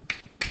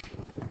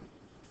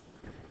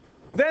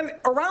 then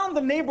around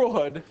the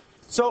neighborhood,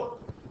 so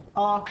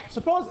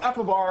suppose f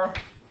of r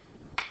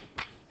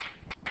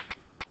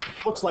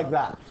looks like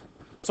that.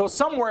 So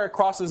somewhere it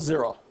crosses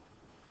 0.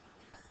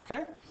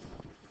 Okay?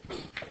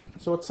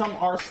 So at some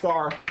r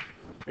star,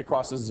 it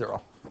crosses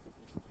 0.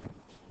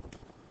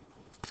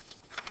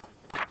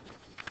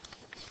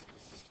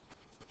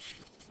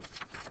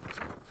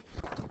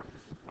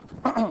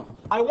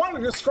 I want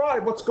to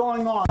describe what's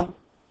going on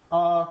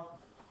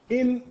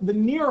in the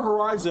near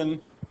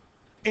horizon.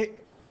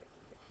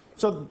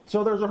 So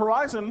there's a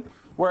horizon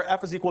where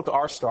f is equal to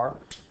r star.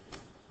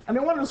 And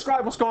I want to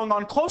describe what's going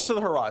on close to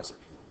the horizon.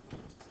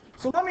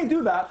 So let me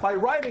do that by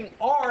writing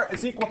r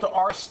is equal to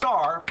r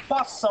star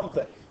plus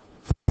something.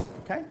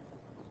 Okay?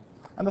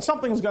 And the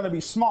something is going to be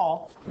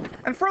small.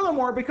 And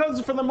furthermore, because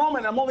for the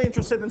moment I'm only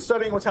interested in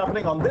studying what's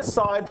happening on this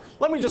side,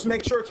 let me just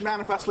make sure it's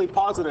manifestly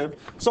positive.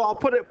 So I'll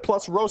put it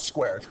plus rho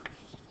squared.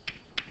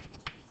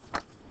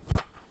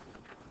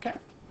 Okay.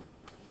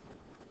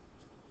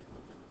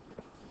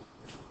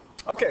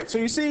 Okay, so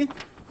you see,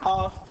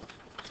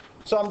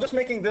 so I'm just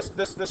making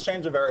this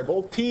change of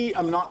variable. T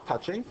I'm not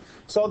touching.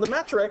 So the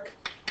metric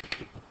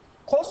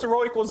close to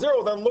rho equals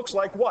 0 then looks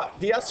like what?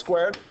 ds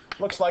squared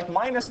looks like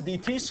minus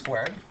dt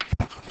squared.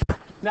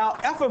 Now,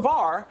 f of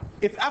r,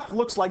 if f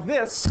looks like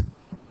this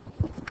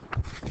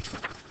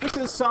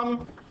is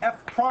some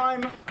f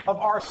prime of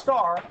r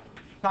star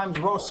times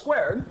rho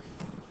squared.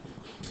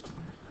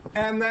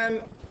 And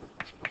then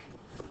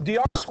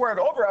dr squared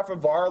over f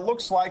of r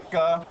looks like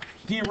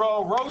d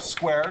rho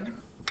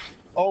squared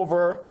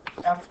over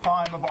f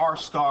prime of r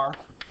star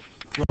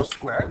rho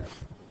squared.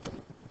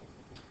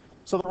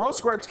 So the rho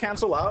squareds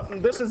cancel out,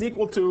 and this is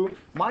equal to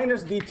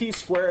minus dt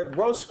squared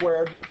rho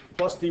squared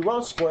plus d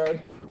rho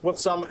squared with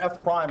some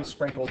f prime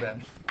sprinkled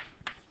in.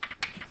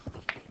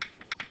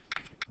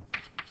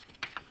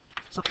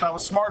 So if I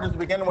was smart to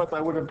begin with,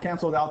 I would have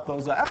canceled out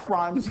those f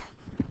primes.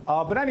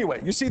 But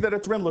anyway, you see that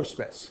it's Rindler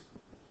space.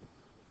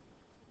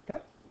 Okay?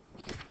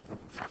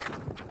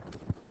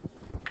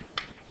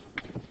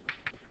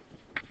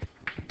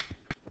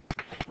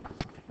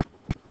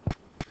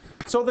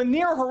 So the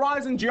near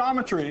horizon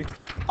geometry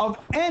of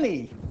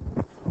any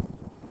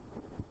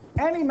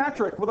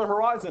metric with a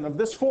horizon of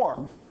this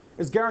form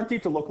is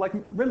guaranteed to look like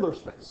Rindler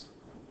space.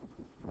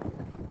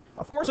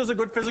 Of course, there's a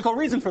good physical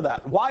reason for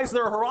that. Why is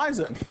there a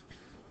horizon?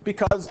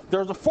 Because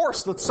there's a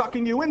force that's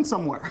sucking you in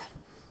somewhere.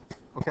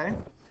 Okay?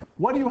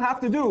 What do you have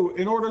to do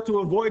in order to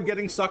avoid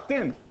getting sucked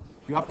in?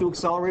 You have to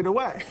accelerate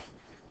away.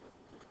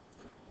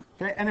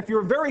 Okay? And if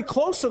you're very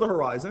close to the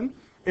horizon,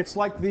 it's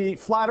like the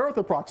flat Earth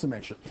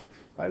approximation.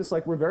 Right? It's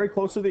like we're very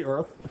close to the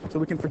Earth, so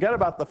we can forget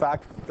about the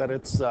fact that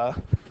it's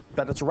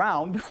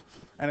round,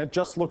 and it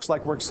just looks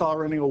like we're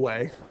accelerating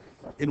away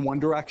in one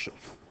direction.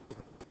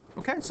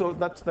 Okay, so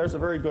there's a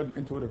very good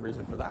intuitive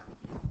reason for that.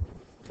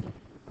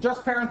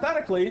 Just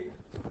parenthetically,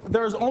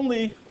 there's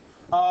only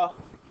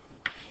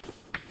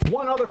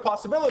one other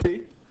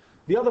possibility.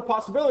 The other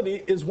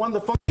possibility is when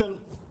the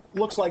function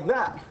looks like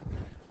that.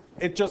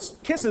 It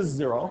just kisses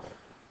 0.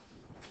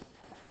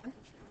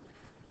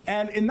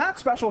 And in that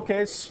special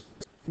case,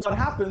 what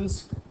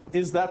happens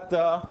is that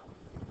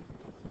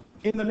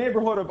in the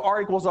neighborhood of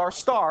r equals r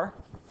star,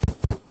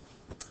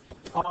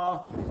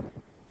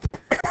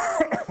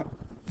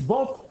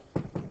 both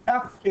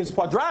f is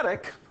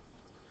quadratic,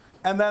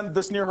 and then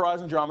this near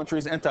horizon geometry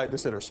is anti-de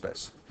Sitter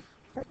space.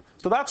 Okay.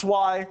 So that's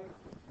why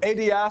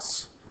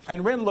ADS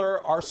and Rindler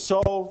are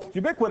so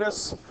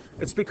ubiquitous.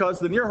 It's because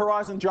the near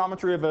horizon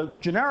geometry of a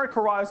generic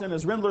horizon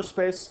is Rindler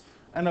space,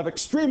 and of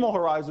extremal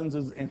horizons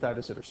is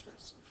anti-de Sitter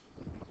space.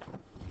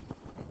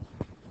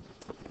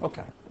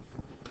 Okay.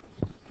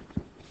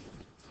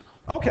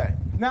 Okay.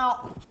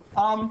 Now,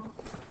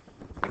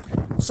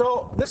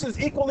 so this is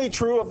equally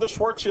true of the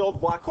Schwarzschild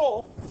black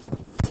hole.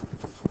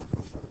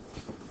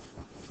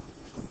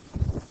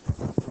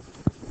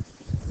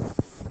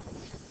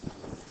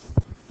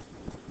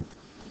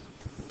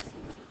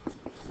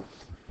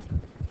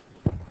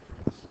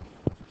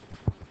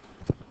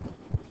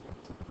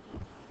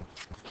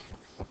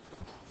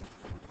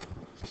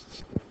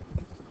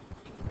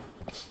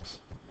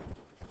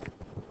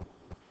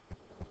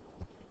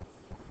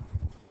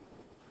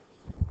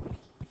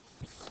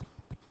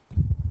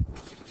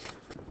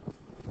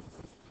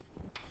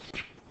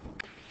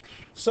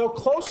 So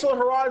close to the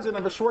horizon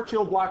of a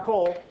Schwarzschild black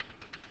hole,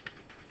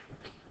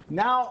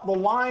 now the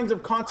lines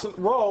of constant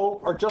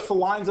rho are just the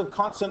lines of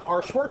constant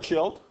r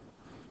Schwarzschild,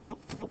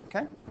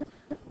 okay?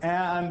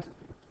 And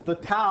the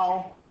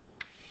tau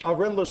of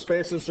Rindler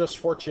space is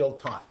just Schwarzschild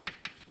time.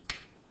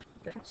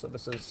 Okay, so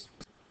this is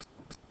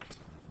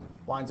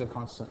lines of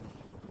constant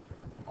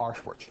r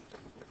Schwarzschild.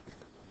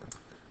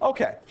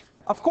 Okay,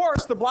 of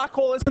course, the black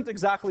hole isn't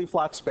exactly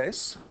flat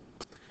space,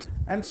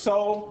 and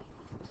so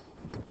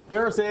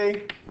there's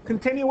a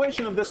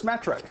continuation of this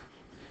metric.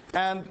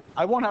 And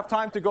I won't have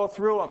time to go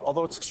through,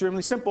 although it's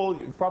extremely simple.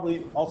 You've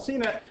probably all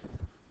seen it.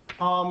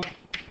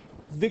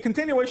 The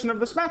continuation of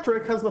this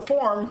metric has the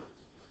form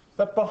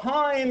that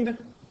behind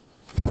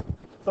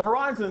the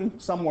horizon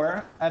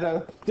somewhere, at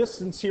a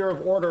distance here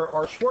of order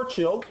r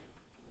Schwarzschild,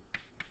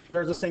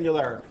 there's a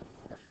singularity.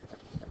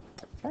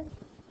 Okay.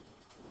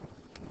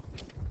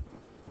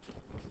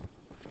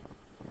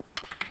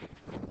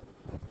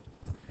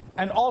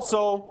 And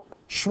also,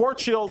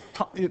 Schwarzschild,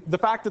 the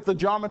fact that the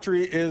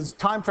geometry is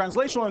time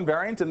translational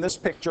invariant in this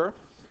picture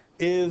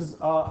is,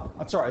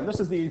 this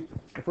is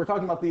if we're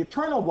talking about the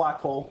eternal black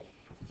hole,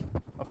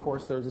 of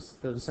course, there's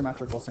a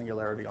symmetrical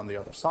singularity on the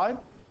other side.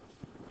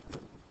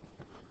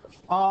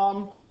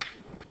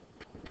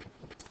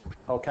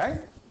 Okay.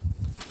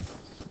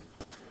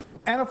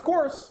 And of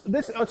course,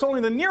 it's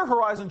only the near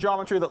horizon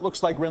geometry that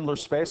looks like Rindler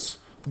space.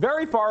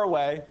 Very far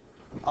away,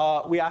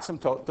 we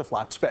asymptote to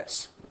flat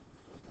space.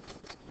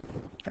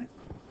 Okay.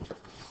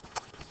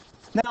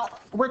 Now,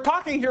 we're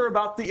talking here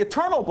about the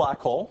eternal black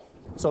hole.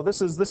 So this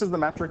is the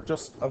metric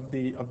just of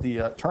the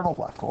eternal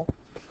black hole.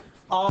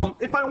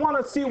 If I want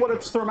to see what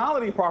its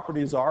thermality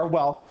properties are,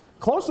 well,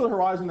 close to the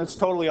horizon, it's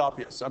totally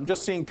obvious. I'm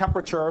just seeing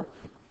temperature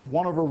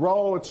 1 over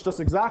rho. It's just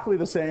exactly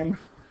the same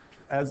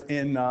as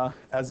in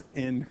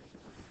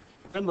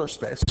Rindler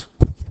space.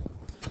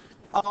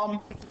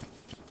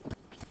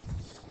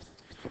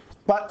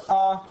 But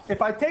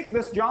if I take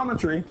this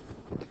geometry,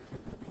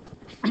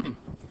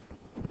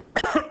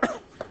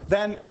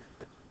 then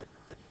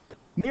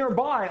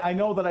nearby, I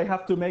know that I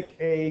have to make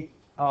a,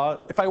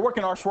 if I work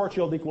in r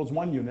Schwarzschild equals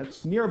 1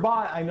 units,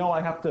 nearby I know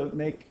I have to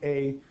make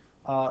a,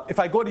 if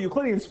I go to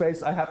Euclidean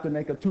space, I have to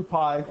make a 2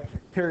 pi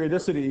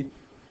periodicity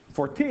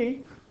for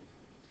t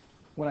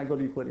when I go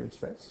to Euclidean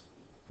space.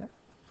 Okay?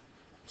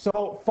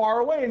 So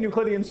far away in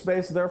Euclidean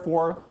space,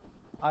 therefore,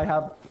 I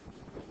have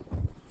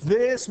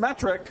this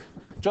metric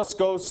just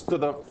goes to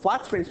the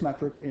flat space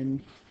metric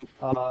in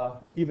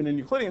even in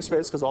Euclidean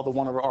space, because all the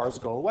 1 over r's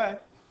go away.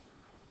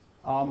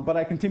 But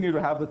I continue to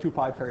have the 2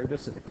 pi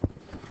periodicity.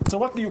 So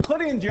what the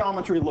Euclidean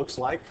geometry looks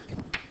like,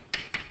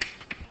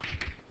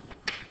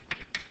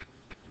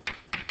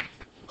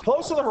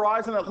 close to the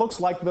horizon, it looks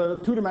like the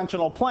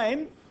 2-dimensional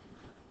plane,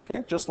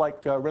 okay, just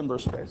like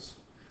Rindler space.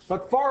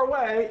 But far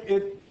away,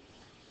 it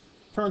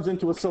turns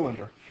into a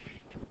cylinder.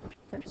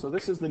 Okay, so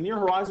this is the near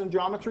horizon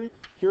geometry.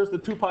 Here's the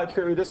 2 pi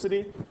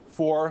periodicity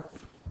for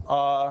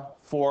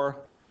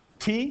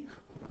t,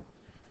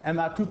 and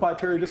that 2 pi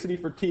periodicity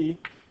for t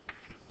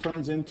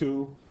turns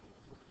into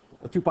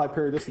a 2 pi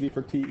periodicity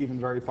for t even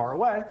very far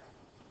away.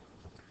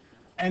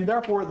 And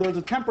therefore, there's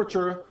a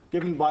temperature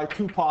given by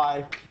 2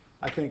 pi,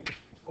 I think,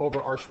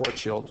 over our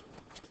Schwarzschild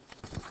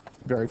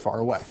very far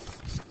away.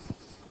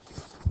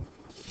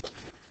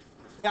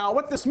 Now,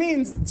 what this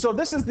means, so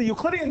this is the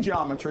Euclidean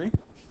geometry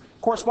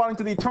corresponding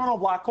to the eternal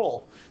black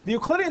hole. The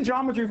Euclidean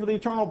geometry for the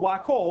eternal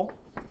black hole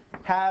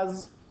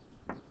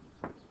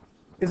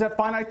is at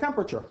finite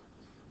temperature.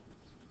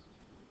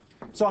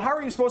 So how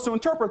are you supposed to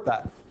interpret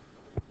that?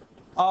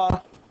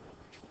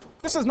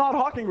 This is not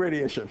Hawking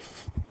radiation.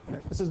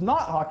 This is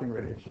not Hawking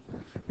radiation.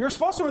 You're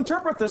supposed to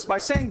interpret this by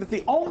saying that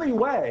the only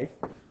way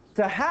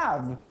to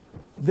have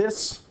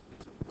this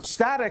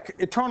static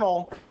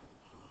eternal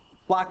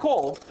black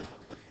hole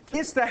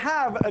is to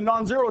have a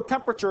non-zero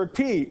temperature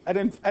T at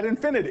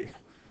infinity.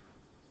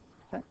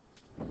 Okay?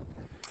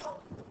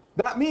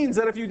 That means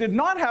that if you did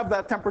not have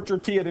that temperature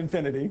T at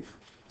infinity,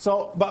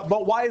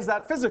 but why is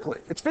that physically?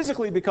 It's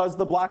physically because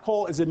the black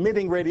hole is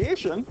emitting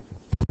radiation.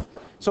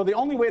 So the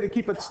only way to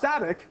keep it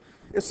static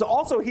is to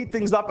also heat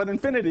things up at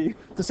infinity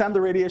to send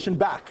the radiation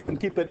back and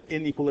keep it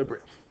in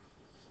equilibrium.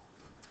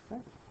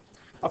 Okay?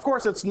 Of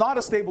course, it's not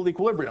a stable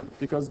equilibrium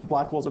because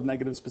black holes have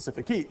negative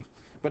specific heat.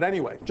 But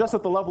anyway, just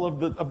at the level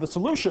of the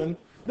solution,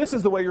 this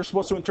is the way you're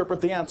supposed to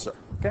interpret the answer.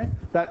 Okay?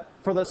 That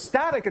for the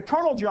static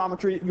eternal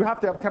geometry, you have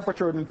to have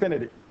temperature at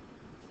infinity.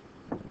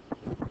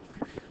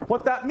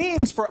 What that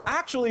means for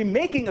actually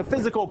making a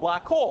physical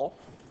black hole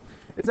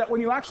is that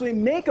when you actually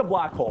make a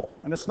black hole,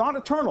 and it's not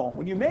eternal,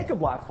 when you make a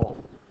black hole,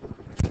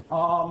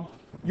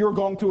 you're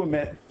going to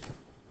emit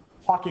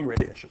Hawking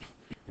radiation.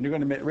 And you're going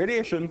to emit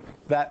radiation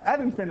that at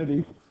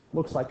infinity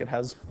looks like it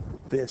has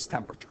this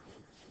temperature.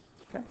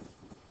 Okay?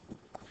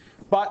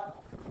 But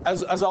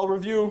as I'll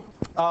review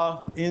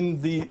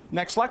in the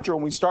next lecture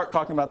when we start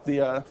talking about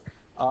the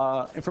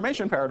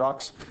information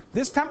paradox,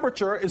 this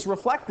temperature is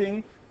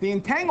reflecting the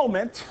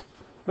entanglement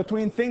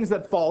between things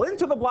that fall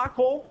into the black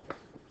hole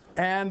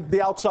and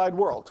the outside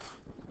world.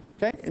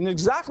 Okay? In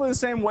exactly the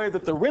same way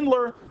that the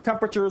Rindler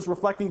temperature is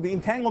reflecting the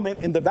entanglement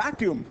in the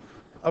vacuum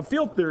of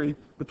field theory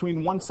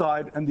between one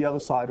side and the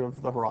other side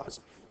of the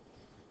horizon.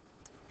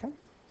 Okay?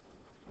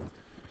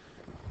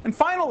 And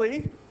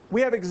finally,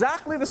 we have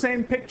exactly the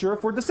same picture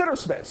for de Sitter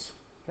space.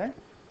 Okay?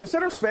 De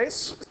Sitter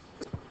space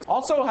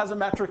also has a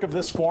metric of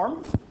this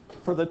form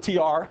for the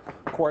TR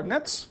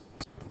coordinates.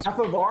 F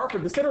of r for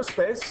de Sitter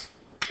space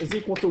is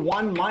equal to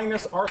 1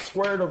 minus r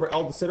squared over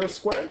L de Sitter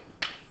squared.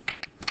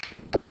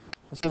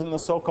 This is in the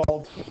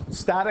so-called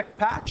static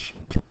patch.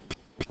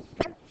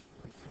 Okay.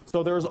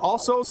 So there's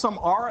also some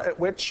r at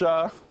which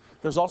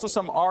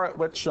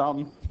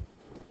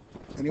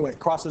anyway, it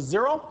crosses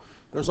 0.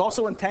 There's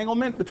also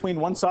entanglement between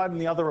one side and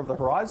the other of the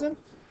horizon.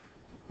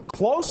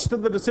 Close to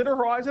the de Sitter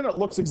horizon, it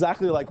looks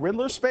exactly like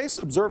Rindler space.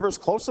 Observers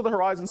close to the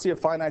horizon see a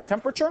finite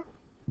temperature.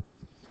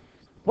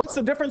 What's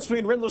the difference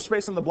between Rindler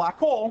space and the black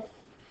hole?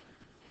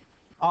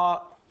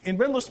 In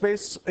Rindler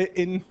space,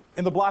 in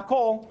the black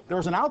hole,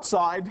 there's an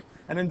outside,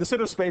 and in de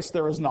Sitter space,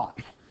 there is not.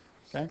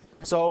 Okay?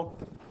 So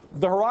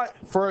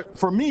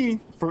for me,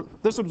 for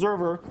this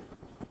observer,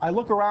 I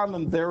look around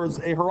and there's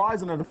a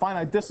horizon at a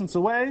finite distance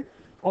away.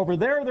 Over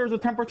there, there's a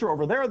temperature.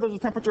 Over there, there's a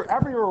temperature.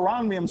 Everywhere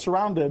around me, I'm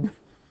surrounded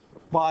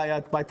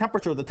by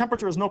temperature. The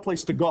temperature is no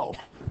place to go.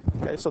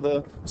 Okay?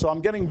 So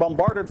I'm getting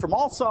bombarded from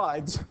all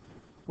sides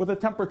with a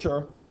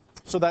temperature,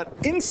 so that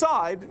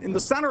inside, in the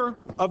center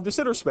of de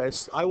Sitter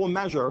space, I will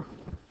measure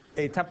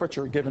a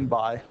temperature given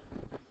by,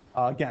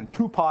 again,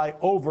 2 pi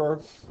over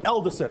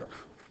L de Sitter,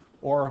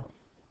 or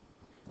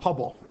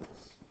Hubble.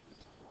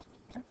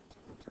 Okay.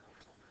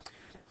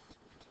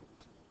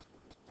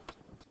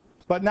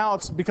 But now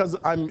it's because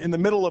I'm in the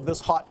middle of this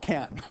hot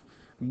can.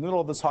 In the middle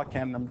of this hot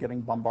can, I'm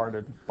getting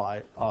bombarded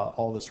by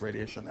all this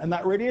radiation. And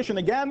that radiation,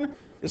 again,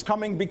 is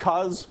coming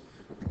because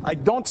I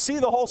don't see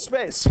the whole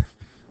space.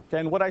 Okay,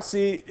 and what I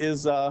see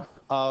is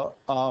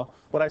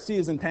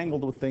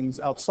entangled with things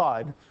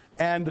outside.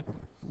 And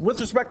with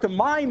respect to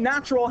my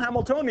natural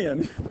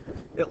Hamiltonian,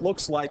 it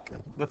looks like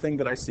the thing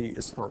that I see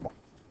is thermal.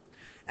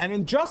 And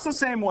in just the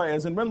same way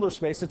as in Rindler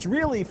space, it's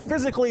really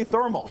physically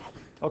thermal.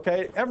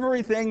 Okay,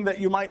 everything that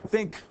you might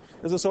think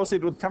is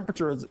associated with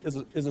temperature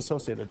is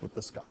associated with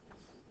this guy.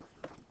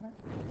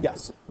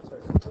 Yes.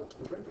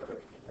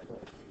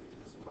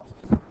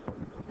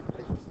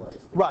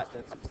 Right.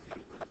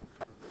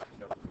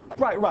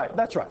 Right.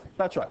 That's right.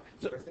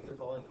 So, things that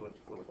fall into a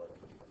physical black hole.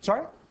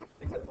 Sorry?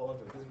 Things that fall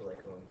into a physical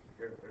black hole,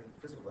 your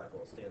physical black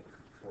hole stand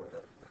for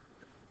that.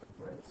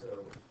 Right?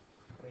 So,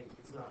 I mean,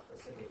 it's not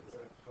a single,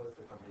 how is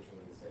the combination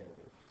of the same?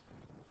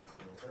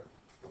 For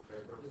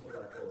a physical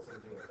black hole,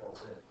 something that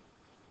falls in,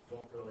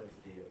 don't throw into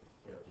the,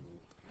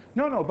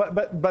 No,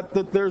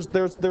 but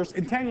there's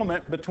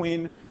entanglement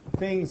between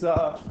things.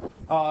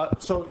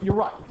 So you're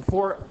right.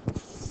 For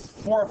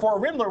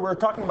Rindler, we're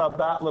talking about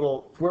that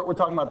little. We're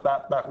talking about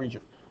that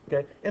region.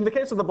 Okay. In the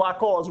case of the black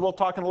hole, as we'll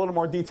talk in a little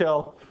more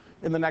detail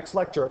in the next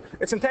lecture.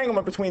 It's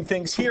entanglement between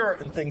things here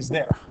and things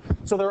there.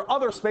 So there are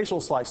other spatial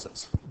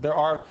slices.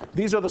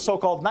 These are the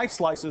so-called nice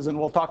slices, and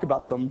we'll talk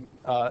about them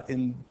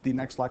in the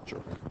next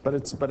lecture. But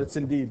it's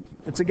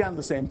again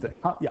the same thing.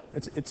 Huh? Yeah,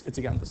 it's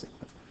again the same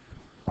thing.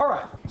 All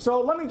right.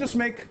 So let me just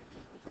make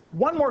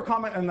one more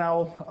comment, and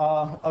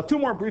now two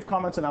more brief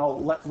comments, and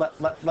I'll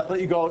let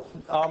you go.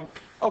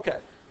 Okay.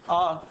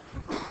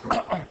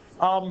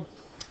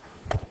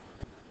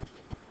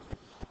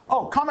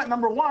 Comment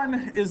number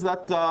one is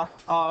that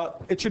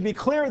it should be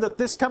clear that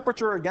this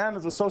temperature, again,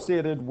 is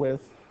associated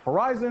with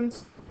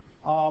horizons.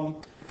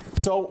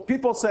 So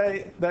people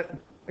say that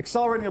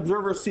accelerating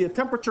observers see a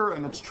temperature,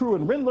 and it's true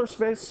in Rindler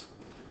space,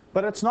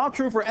 but it's not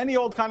true for any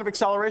old kind of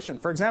acceleration.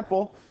 For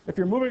example, if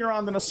you're moving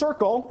around in a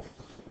circle,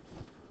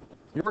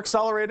 you're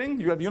accelerating,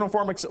 you have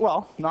uniform,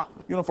 well, not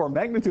uniform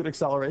magnitude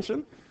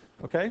acceleration,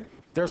 okay?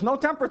 There's no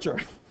temperature.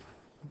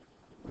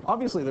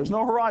 Obviously, there's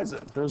no horizon.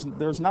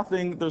 There's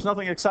nothing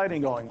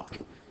exciting going on.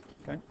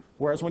 Okay?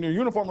 Whereas when you're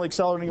uniformly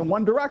accelerating in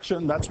one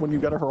direction, that's when you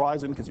get a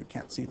horizon because you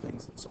can't see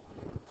things and so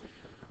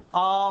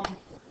on.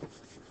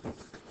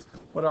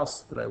 What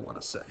else did I want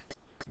to say?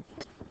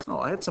 Oh,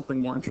 I had something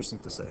more interesting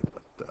to say,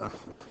 but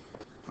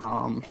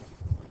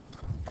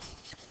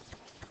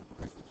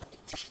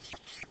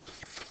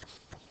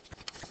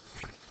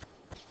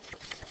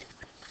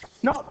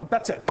no,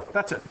 that's it.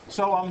 That's it.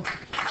 So